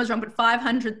got the numbers wrong, but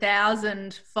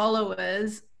 500,000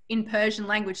 followers in Persian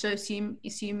language, so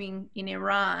assuming in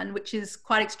Iran, which is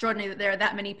quite extraordinary that there are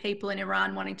that many people in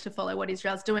Iran wanting to follow what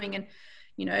Israel's doing. And,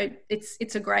 you know,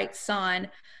 it's a great sign.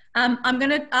 I'm going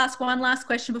to ask one last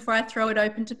question before I throw it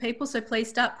open to people. So please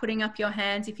start putting up your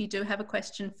hands if you do have a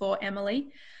question for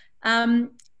Emily. A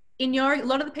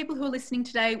lot of the people who are listening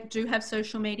today do have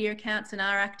social media accounts and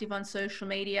are active on social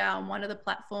media on one of the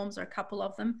platforms or a couple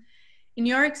of them. In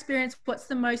your experience, what's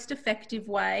the most effective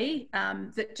way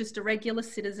that just a regular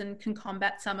citizen can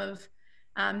combat some of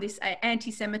this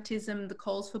anti-Semitism, the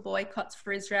calls for boycotts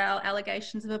for Israel,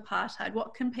 allegations of apartheid.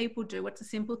 What can people do? What's a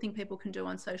simple thing people can do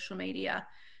on social media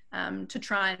to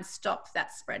try and stop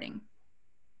that spreading?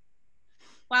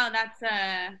 Wow, that's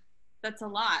a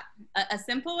lot. A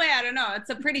simple way, I don't know. It's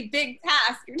a pretty big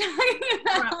task you're talking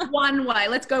about. Right, one way.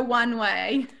 Let's go one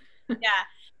way.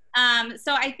 Yeah.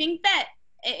 So I think that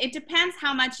it depends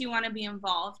how much you want to be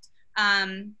involved.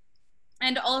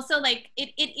 And also, like,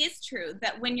 it is true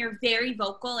that when you're very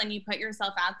vocal and you put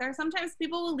yourself out there, sometimes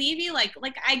people will leave you. Like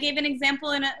I gave an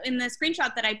example in the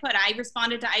screenshot that I put. I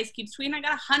responded to Ice Cube's tweet and I got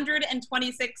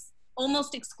 126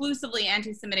 almost exclusively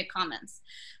anti-Semitic comments.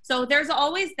 So there's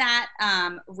always that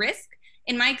risk.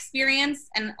 In my experience,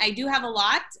 and I do have a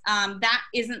lot, that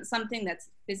isn't something that's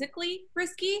physically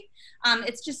risky.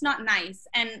 It's just not nice.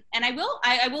 And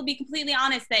I will be completely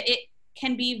honest that it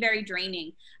can be very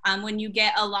draining when you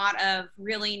get a lot of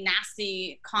really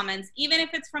nasty comments, even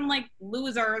if it's from like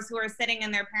losers who are sitting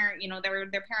in their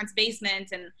parents' basement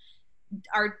and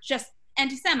are just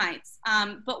anti-Semites.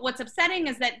 But what's upsetting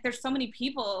is that there's so many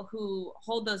people who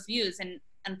hold those views, and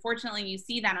unfortunately you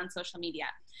see that on social media.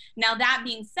 Now, that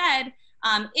being said,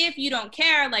 if you don't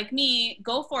care, like me,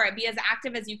 go for it. Be as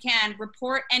active as you can.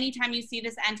 Report anytime you see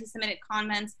this anti-Semitic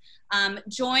comments.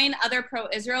 Join other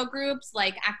pro-Israel groups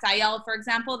like AIJAC, for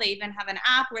example. They even have an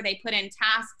app where they put in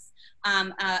tasks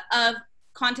of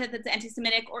content that's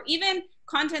anti-Semitic, or even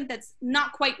content that's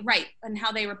not quite right in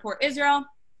how they report Israel.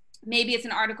 Maybe it's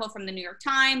an article from the New York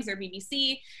Times or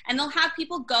BBC, and they'll have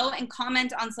people go and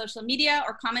comment on social media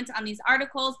or comment on these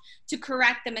articles to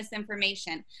correct the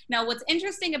misinformation. Now, what's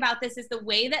interesting about this is the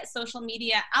way that social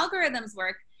media algorithms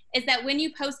work is that when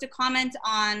you post a comment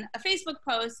on a Facebook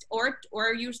post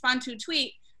or you respond to a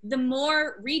tweet, the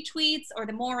more retweets or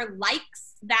the more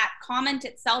likes that comment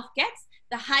itself gets,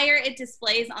 the higher it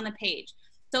displays on the page.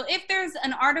 So if there's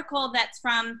an article that's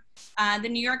from the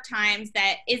New York Times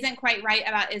that isn't quite right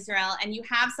about Israel, and you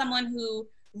have someone who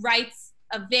writes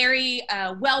a very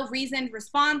well-reasoned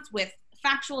response with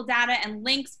factual data and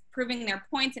links proving their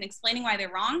points and explaining why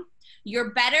they're wrong,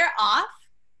 you're better off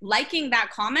liking that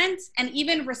comment and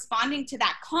even responding to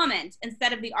that comment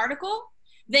instead of the article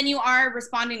than you are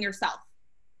responding yourself.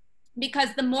 Because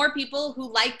the more people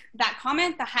who like that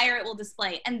comment, the higher it will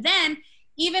display. And then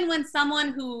even when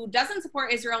someone who doesn't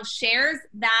support Israel shares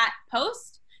that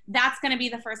post, that's going to be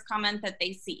the first comment that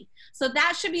they see. So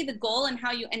that should be the goal in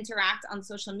how you interact on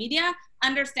social media,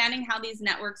 understanding how these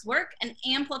networks work and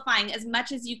amplifying as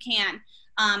much as you can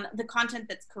the content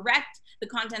that's correct, the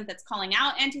content that's calling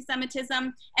out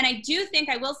anti-Semitism. And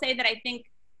I will say that I think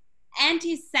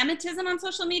anti-Semitism on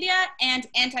social media and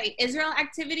anti-Israel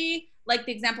activity, like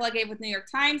the example I gave with New York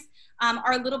Times,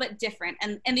 are a little bit different,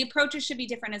 and the approaches should be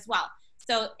different as well.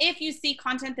 So if you see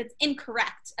content that's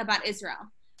incorrect about Israel,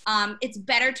 it's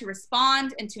better to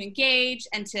respond and to engage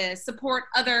and to support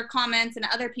other comments and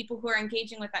other people who are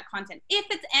engaging with that content. If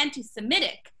it's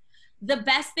anti-Semitic, the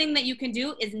best thing that you can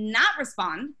do is not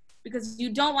respond, because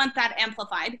you don't want that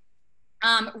amplified.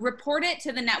 Report it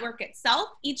to the network itself.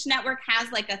 Each network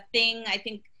has like a thing. I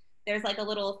think there's like a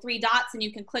little 3 dots and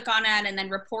you can click on it and then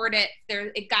report it.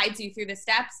 It guides you through the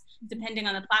steps depending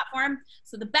on the platform.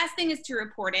 So the best thing is to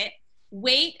report it.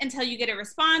 Wait until you get a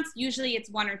response. Usually it's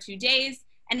 1 or 2 days.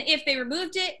 And if they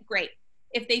removed it, great.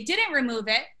 If they didn't remove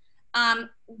it,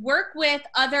 work with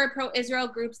other pro-Israel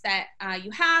groups that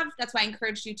you have. That's why I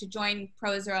encouraged you to join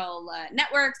pro-Israel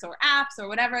networks or apps or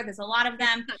whatever. There's a lot of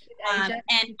them. And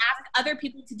ask other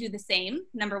people to do the same,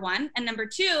 number 1. And number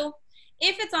 2,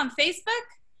 if it's on Facebook,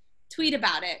 tweet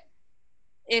about it.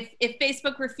 If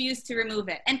Facebook refused to remove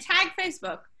it, and tag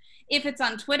Facebook. If it's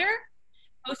on Twitter,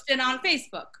 post it on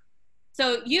Facebook.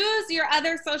 So use your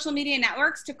other social media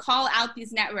networks to call out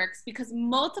these networks, because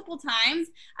multiple times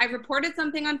I reported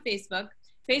something on Facebook.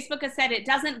 Facebook has said it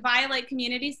doesn't violate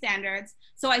community standards.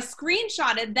 So I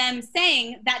screenshotted them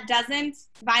saying that doesn't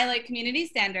violate community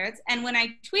standards. And when I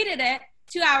tweeted it,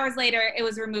 2 hours later, it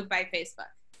was removed by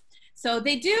Facebook. So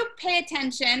they do pay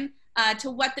attention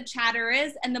to what the chatter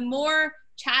is. And the more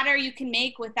chatter you can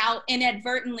make without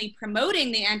inadvertently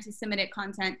promoting the anti-Semitic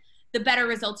content, the better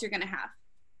results you're going to have.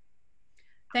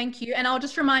 Thank you. And I'll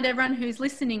just remind everyone who's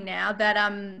listening now that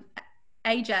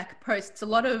AIJAC posts a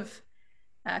lot of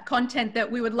content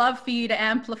that we would love for you to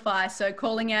amplify. So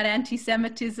calling out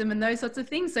anti-Semitism and those sorts of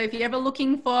things. So if you're ever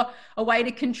looking for a way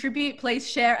to contribute, please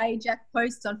share AIJAC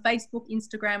posts on Facebook,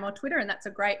 Instagram, or Twitter. And that's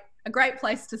a great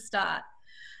place to start.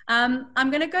 I'm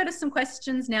going to go to some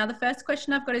questions now. The first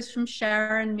question I've got is from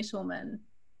Sharon Mittelman.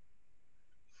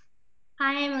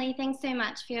 Hi, Emily. Thanks so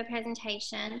much for your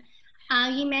presentation.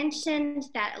 You mentioned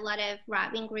that a lot of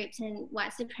right-wing groups and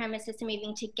white supremacists are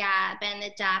moving to Gab and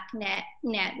the dark net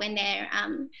when they're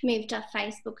moved off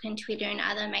Facebook and Twitter and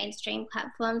other mainstream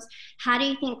platforms. How do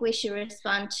you think we should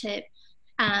respond to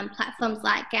platforms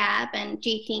like Gab, and do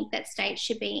you think that states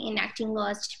should be enacting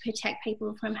laws to protect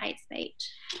people from hate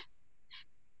speech?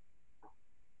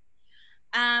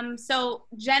 So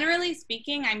generally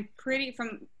speaking,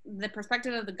 from the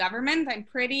perspective of the government, I'm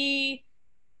pretty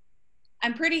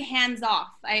hands off.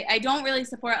 I don't really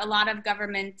support a lot of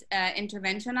government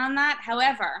intervention on that.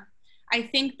 However, I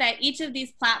think that each of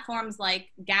these platforms like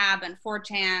Gab and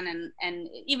 4chan and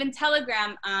even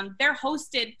Telegram, they're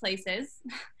hosted places,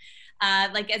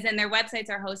 like as in their websites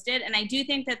are hosted. And I do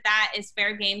think that that is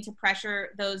fair game to pressure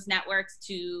those networks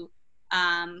to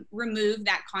remove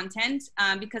that content,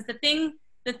 because the thing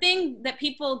that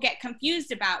people get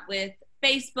confused about with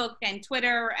Facebook and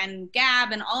Twitter and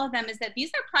Gab and all of them is that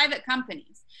these are private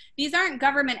companies. These aren't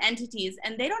government entities,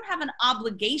 and they don't have an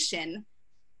obligation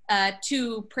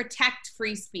to protect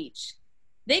free speech.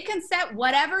 They can set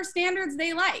whatever standards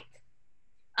they like.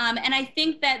 And I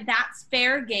think that that's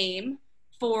fair game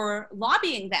for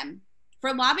lobbying them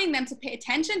to pay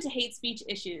attention to hate speech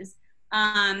issues.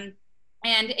 And,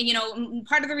 you know,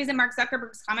 part of the reason Mark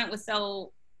Zuckerberg's comment was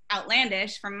so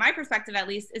outlandish, from my perspective at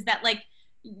least, is that, like,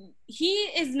 he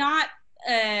is not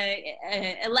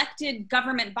a elected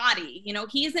government body. You know,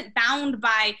 he isn't bound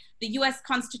by the US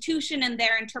Constitution and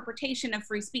their interpretation of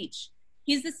free speech.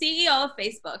 He's the CEO of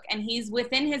Facebook, and he's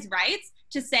within his rights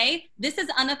to say this is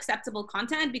unacceptable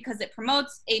content because it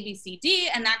promotes ABCD,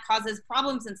 and that causes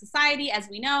problems in society, as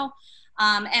we know.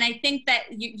 And I think that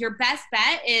your best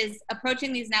bet is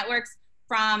approaching these networks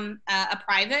from a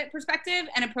private perspective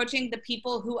and approaching the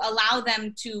people who allow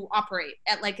them to operate,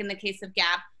 like in the case of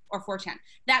Gab or 4chan.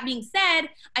 That being said,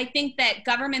 I think that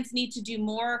governments need to do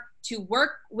more to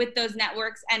work with those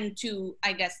networks and to,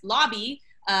 I guess, lobby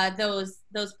those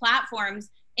platforms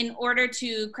in order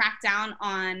to crack down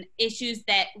on issues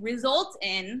that result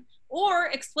in or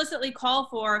explicitly call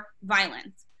for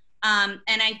violence. And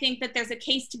I think that there's a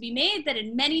case to be made that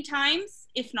in many times,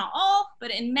 if not all,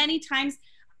 but in many times,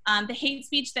 the hate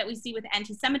speech that we see with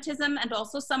antisemitism and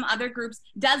also some other groups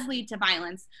does lead to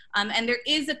violence. And there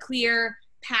is a clear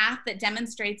path that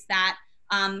demonstrates that.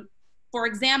 For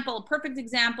example, a perfect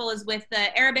example is with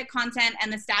the Arabic content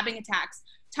and the stabbing attacks.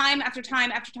 Time after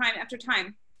time after time after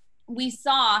time, we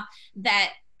saw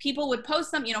that people would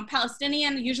post some, you know,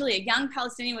 Palestinian, usually a young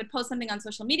Palestinian, would post something on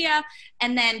social media,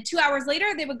 and then 2 hours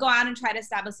later, they would go out and try to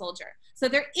stab a soldier. So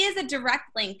there is a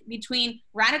direct link between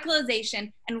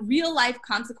radicalization and real life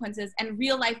consequences and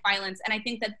real life violence. And I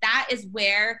think that that is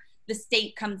where the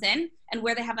state comes in, and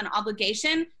where they have an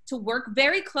obligation to work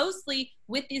very closely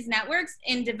with these networks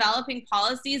in developing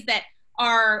policies that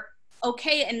are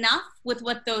okay enough with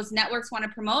what those networks want to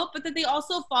promote, but that they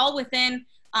also fall within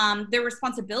their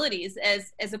responsibilities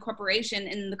as a corporation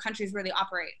in the countries where they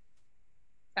operate.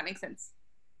 If that makes sense.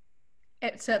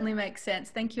 It certainly makes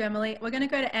sense. Thank you, Emily. We're going to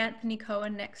go to Anthony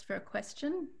Cohen next for a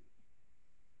question.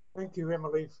 Thank you,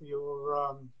 Emily, for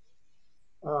your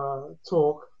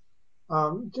talk.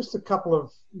 Just a couple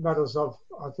of matters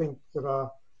I think that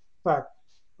are fact.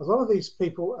 A lot of these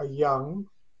people are young.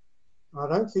 I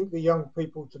don't think the young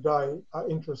people today are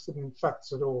interested in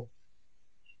facts at all.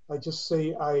 They just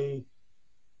see an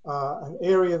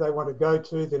area they want to go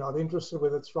to. They're not interested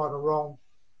whether it's right or wrong.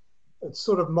 It's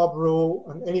sort of mob rule,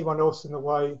 and anyone else in the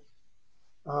way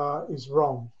is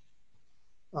wrong.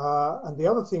 And the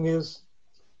other thing is,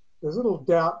 there's little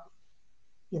doubt,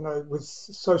 you know, with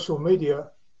social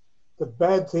media, that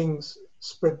bad things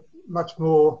spread much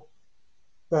more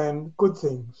than good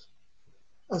things.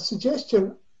 A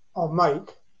suggestion I'll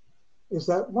make is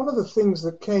that one of the things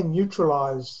that can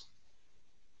neutralize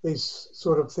these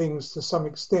sort of things to some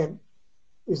extent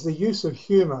is the use of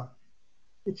humor.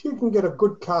 If you can get a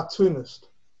good cartoonist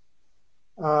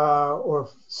or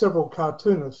several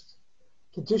cartoonists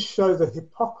to just show the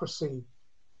hypocrisy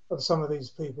of some of these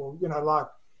people, you know, like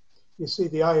you see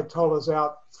the Ayatollahs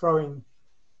out throwing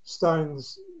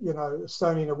stones, you know,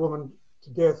 stoning a woman to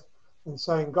death and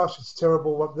saying, gosh, it's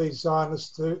terrible what these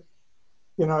Zionists do,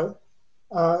 and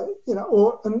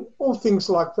all things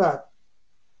like that.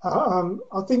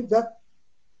 I think that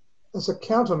as a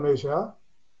countermeasure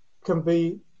can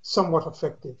be somewhat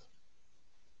effective.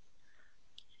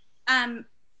 I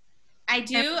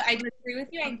do agree with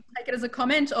you. Take it as a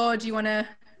comment, or do you want to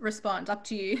respond? Up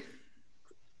to you.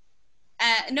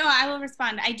 No, I will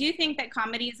respond. I do think that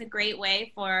comedy is a great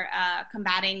way for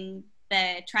combating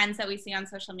the trends that we see on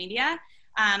social media.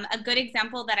 A good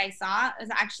example that I saw is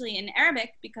actually in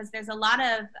Arabic, because there's a lot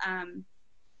of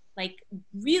like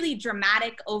really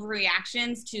dramatic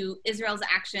overreactions to Israel's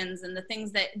actions and the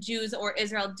things that Jews or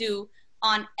Israel do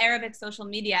on Arabic social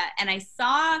media. And I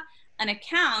saw an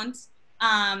account,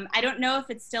 I don't know if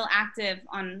it's still active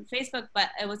on Facebook, but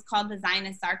it was called the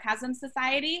Zionist Sarcasm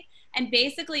Society. And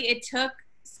basically it took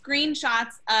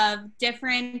screenshots of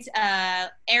different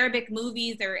Arabic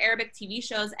movies or Arabic TV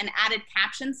shows and added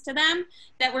captions to them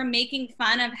that were making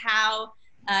fun of how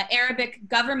Arabic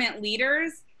government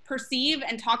leaders perceive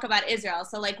and talk about Israel.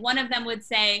 So like one of them would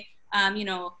say, you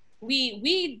know,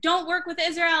 we don't work with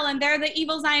Israel and they're the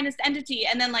evil Zionist entity.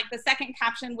 And then like the second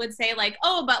caption would say like,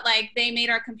 oh, but like they made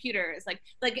our computers, like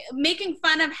making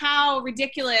fun of how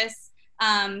ridiculous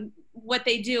what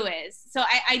they do is. So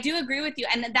I do agree with you.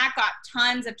 And that got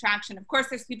tons of traction. Of course,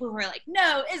 there's people who are like,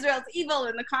 no, Israel's evil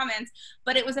in the comments,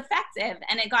 but it was effective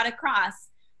and it got across.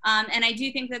 And I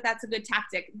do think that that's a good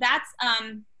tactic. That's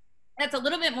a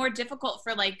little bit more difficult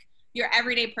for like your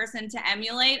everyday person to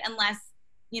emulate unless,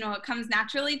 you know, it comes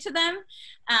naturally to them.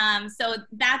 So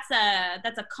that's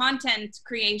a content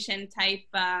creation type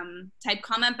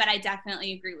comment, but I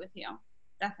definitely agree with you.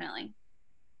 Definitely.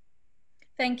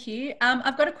 Thank you.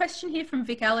 I've got a question here from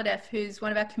Vic Aladef, who's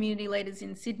one of our community leaders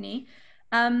in Sydney.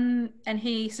 And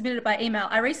he submitted it by email.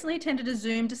 I recently attended a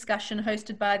Zoom discussion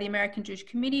hosted by the American Jewish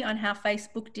Committee on how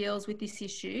Facebook deals with this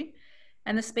issue.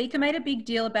 And the speaker made a big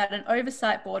deal about an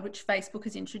oversight board which Facebook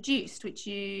has introduced, which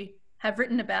you have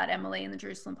written about, Emily, in the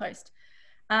Jerusalem Post.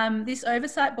 This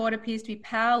oversight board appears to be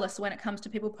powerless when it comes to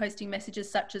people posting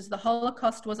messages such as the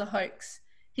Holocaust was a hoax.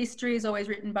 History is always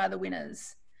written by the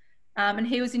winners. And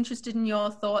he was interested in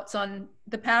your thoughts on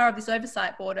the power of this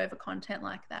oversight board over content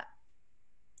like that.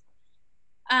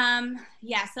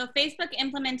 Yeah, so Facebook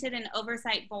implemented an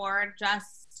oversight board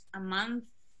just a month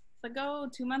ago,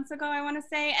 2 months ago, I want to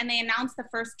say, and they announced the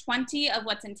first 20 of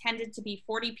what's intended to be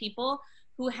 40 people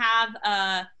who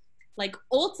have like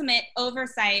ultimate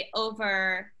oversight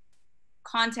over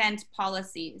content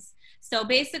policies. So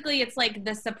basically it's like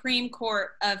the Supreme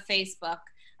Court of Facebook,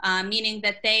 meaning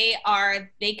that they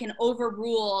can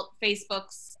overrule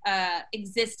Facebook's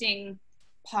existing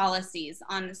policies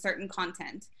on certain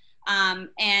content.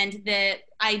 And the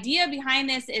idea behind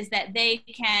this is that they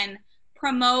can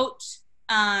promote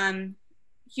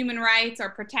human rights or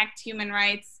protect human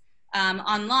rights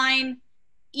online,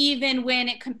 even when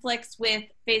it conflicts with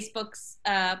Facebook's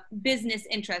business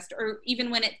interest, or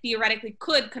even when it theoretically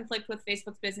could conflict with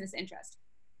Facebook's business interest.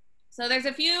 So there's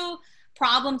a few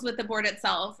problems with the board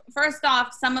itself. First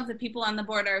off, some of the people on the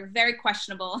board are very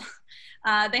questionable.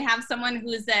 They have someone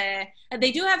who's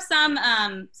they do have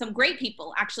some great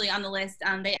people actually on the list.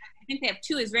 I think they have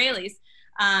 2 Israelis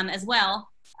as well.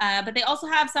 But they also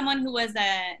have someone who was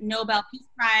a Nobel Peace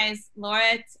Prize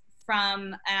laureate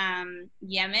from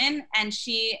Yemen, and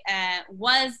she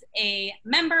was a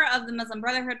member of the Muslim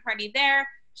Brotherhood Party there.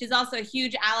 She's also a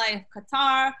huge ally of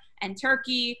Qatar and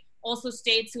Turkey, also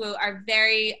states who are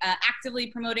very actively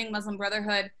promoting Muslim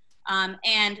Brotherhood.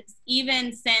 And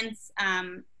even since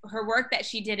her work that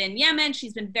she did in Yemen,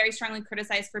 she's been very strongly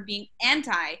criticized for being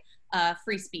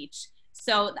anti-free speech.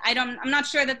 So I'm not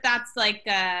sure that that's like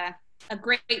a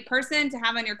great person to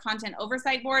have on your content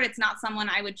oversight board. It's not someone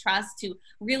I would trust to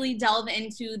really delve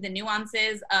into the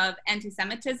nuances of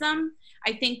anti-Semitism.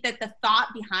 I think that the thought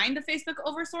behind the Facebook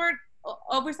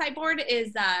oversight board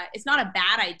is it's not a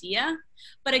bad idea.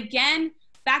 But again,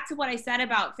 back to what I said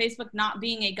about Facebook not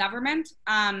being a government,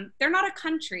 they're not a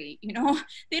country, you know?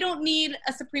 They don't need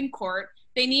a Supreme Court.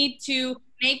 They need to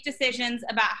make decisions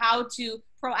about how to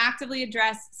proactively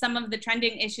address some of the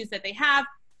trending issues that they have,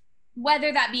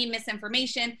 whether that be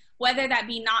misinformation, whether that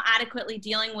be not adequately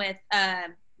dealing with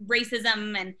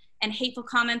racism and hateful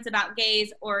comments about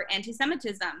gays or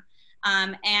anti-Semitism.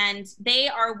 And they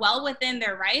are well within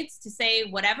their rights to say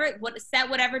set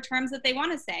whatever terms that they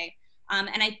want to say.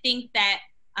 And I think that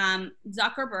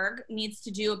Zuckerberg needs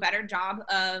to do a better job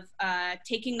of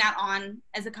taking that on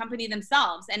as a company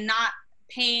themselves and not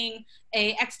paying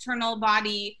an external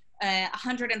body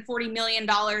 $140 million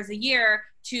a year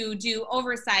to do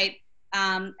oversight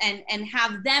and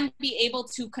have them be able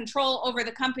to control over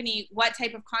the company what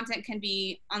type of content can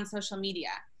be on social media.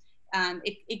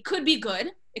 It could be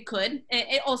good. It could.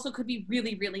 It also could be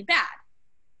really, really bad.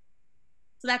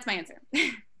 So that's my answer.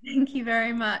 Thank you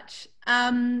very much.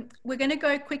 We're going to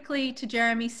go quickly to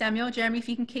Jeremy Samuel. Jeremy, if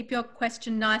you can keep your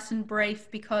question nice and brief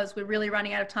because we're really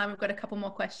running out of time. We've got a couple more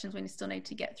questions we still need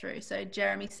to get through. So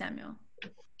Jeremy Samuel.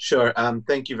 Sure.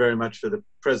 Thank you very much for the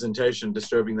presentation,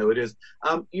 disturbing though it is.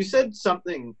 You said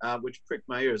something which pricked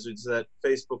my ears, which is that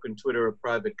Facebook and Twitter are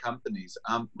private companies.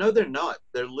 No, they're not.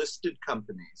 They're listed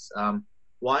companies.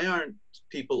 why aren't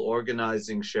people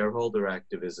organizing shareholder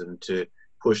activism to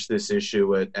push this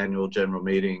issue at annual general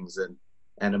meetings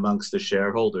and amongst the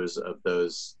shareholders of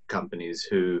those companies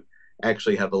who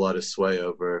actually have a lot of sway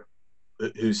over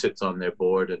who sits on their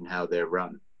board and how they're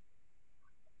run?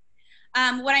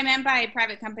 What I meant by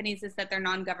private companies is that they're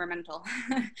non-governmental.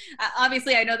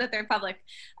 Obviously, I know that they're public,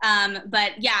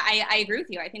 but yeah, I agree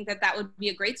with you. I think that that would be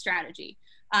a great strategy.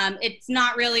 It's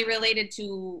not really related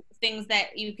to things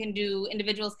that you can do,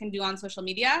 individuals can do on social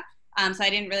media, so I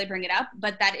didn't really bring it up,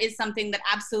 but that is something that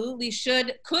absolutely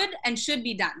could and should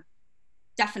be done.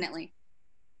 Definitely.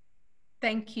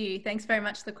 Thank you. Thanks very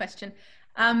much for the question.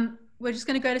 We're just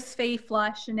going to go to Svi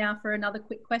Fleischer now for another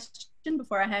quick question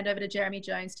before I hand over to Jeremy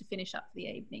Jones to finish up for the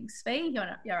evening. Svi,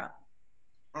 you're up.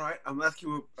 All right, I'm asking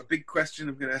you a big question.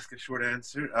 I'm going to ask a short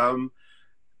answer.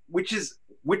 Which is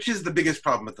the biggest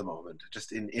problem at the moment?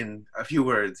 Just in a few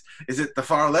words, is it the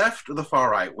far left or the far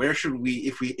right? Where should we,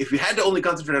 if we had to only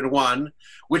concentrate on one,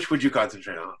 which would you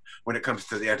concentrate on when it comes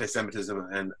to the anti-Semitism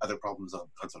and other problems on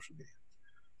social media?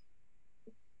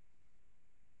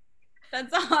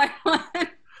 That's a hard one.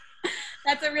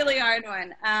 That's a really hard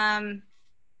one.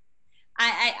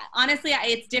 I honestly,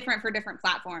 it's different for different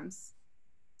platforms.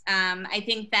 I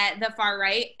think that the far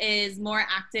right is more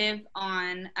active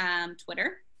on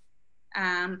Twitter.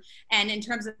 And in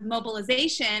terms of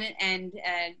mobilization and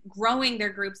growing their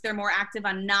groups, they're more active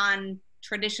on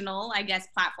non-traditional, I guess,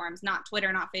 platforms, not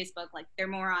Twitter, not Facebook, like they're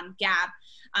more on Gab.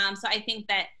 So I think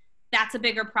that that's a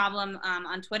bigger problem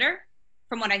on Twitter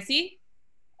from what I see.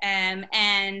 And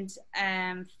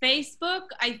Facebook,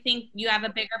 I think you have a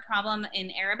bigger problem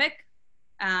in Arabic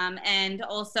and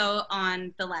also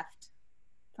on the left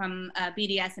from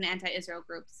BDS and anti-Israel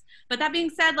groups. But that being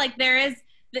said, like there is,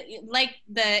 like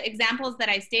the examples that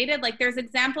I stated, like there's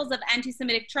examples of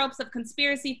anti-Semitic tropes, of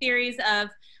conspiracy theories, of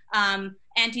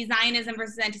anti-Zionism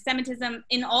versus anti-Semitism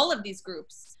in all of these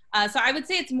groups. So I would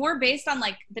say it's more based on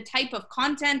like the type of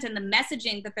content and the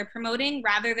messaging that they're promoting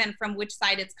rather than from which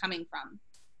side it's coming from,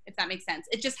 if that makes sense.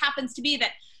 It just happens to be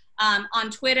that on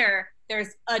Twitter, there's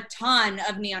a ton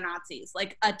of neo-Nazis,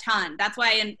 like a ton. That's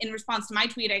why in response to my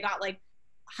tweet, I got like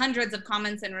hundreds of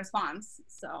comments in response,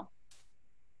 so.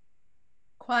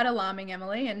 Quite alarming,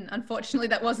 Emily, and unfortunately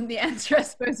that wasn't the answer I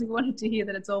suppose we wanted to hear,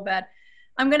 that it's all bad.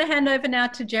 I'm going to hand over now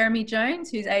to Jeremy Jones,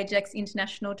 who's AIJAC's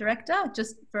International Director,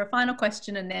 just for a final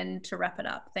question and then to wrap it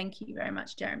up. Thank you very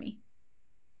much, Jeremy.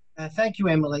 Thank you,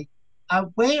 Emily.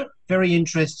 We're very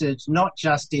interested not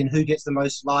just in who gets the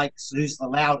most likes, who's the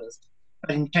loudest,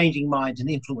 but in changing minds and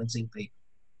influencing people.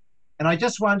 And I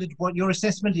just wondered what your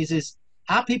assessment is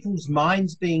are people's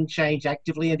minds being changed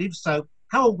actively? And if so,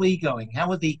 how are we going? How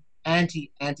are the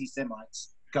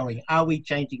anti-Semites going? Are we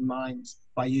changing minds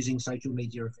by using social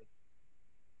media?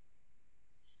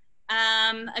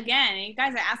 Again, you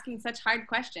guys are asking such hard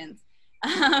questions.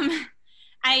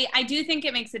 I do think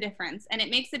it makes a difference, and it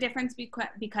makes a difference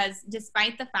because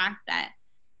despite the fact that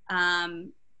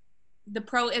the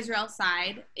pro-Israel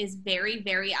side is very,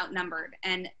 very outnumbered,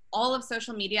 and all of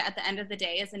social media at the end of the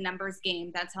day is a numbers game.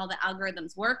 That's how the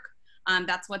algorithms work.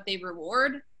 That's what they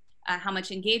reward, how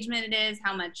much engagement it is,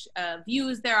 how much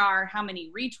views there are, how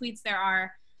many retweets there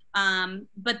are.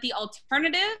 But the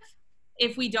alternative,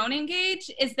 if we don't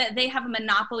engage, is that they have a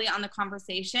monopoly on the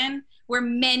conversation where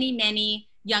many, many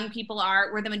young people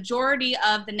are, where the majority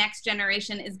of the next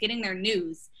generation is getting their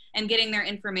news and getting their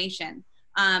information.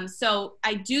 So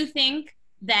I do think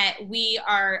that we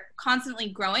are constantly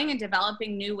growing and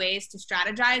developing new ways to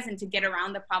strategize and to get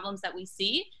around the problems that we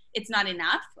see. It's not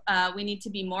enough. We need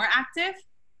to be more active.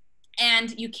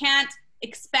 And you can't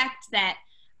expect that,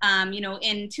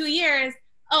 in 2 years,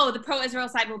 the pro-Israel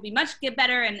side will be much get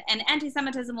better and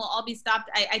anti-Semitism will all be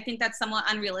stopped. I think that's somewhat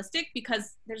unrealistic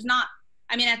because there's not,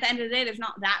 at the end of the day, there's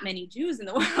not that many Jews in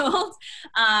the world.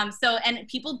 And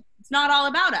people, it's not all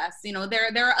about us.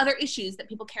 There are other issues that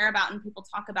people care about and people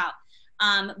talk about.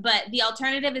 But the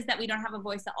alternative is that we don't have a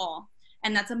voice at all.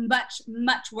 And that's a much,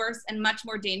 much worse and much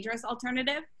more dangerous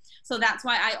alternative. So that's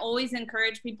why I always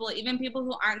encourage people, even people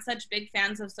who aren't such big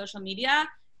fans of social media,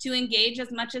 to engage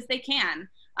as much as they can,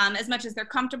 as much as they're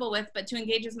comfortable with, but to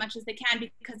engage as much as they can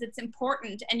because it's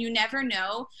important. And you never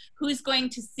know who's going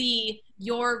to see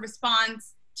your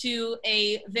response to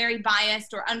a very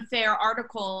biased or unfair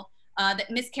article that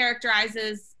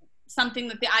mischaracterizes something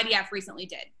that the IDF recently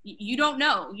did. You don't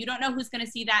know. You don't know who's going to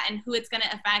see that and who it's going to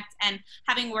affect. And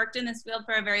having worked in this field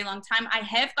for a very long time, I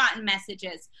have gotten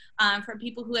messages from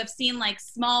people who have seen like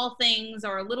small things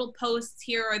or little posts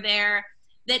here or there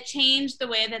that changed the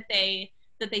way that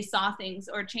they saw things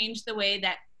or changed the way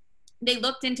that they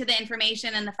looked into the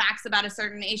information and the facts about a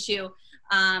certain issue.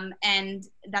 And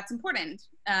that's important.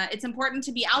 it's important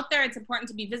to be out there. It's important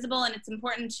to be visible, and it's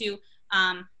important to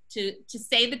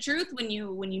say the truth when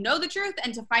you know the truth,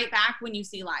 and to fight back when you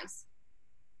see lies.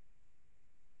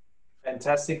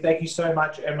 Fantastic. Thank you so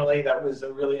much, Emily. That was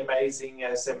a really amazing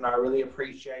seminar. I really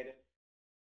appreciate it.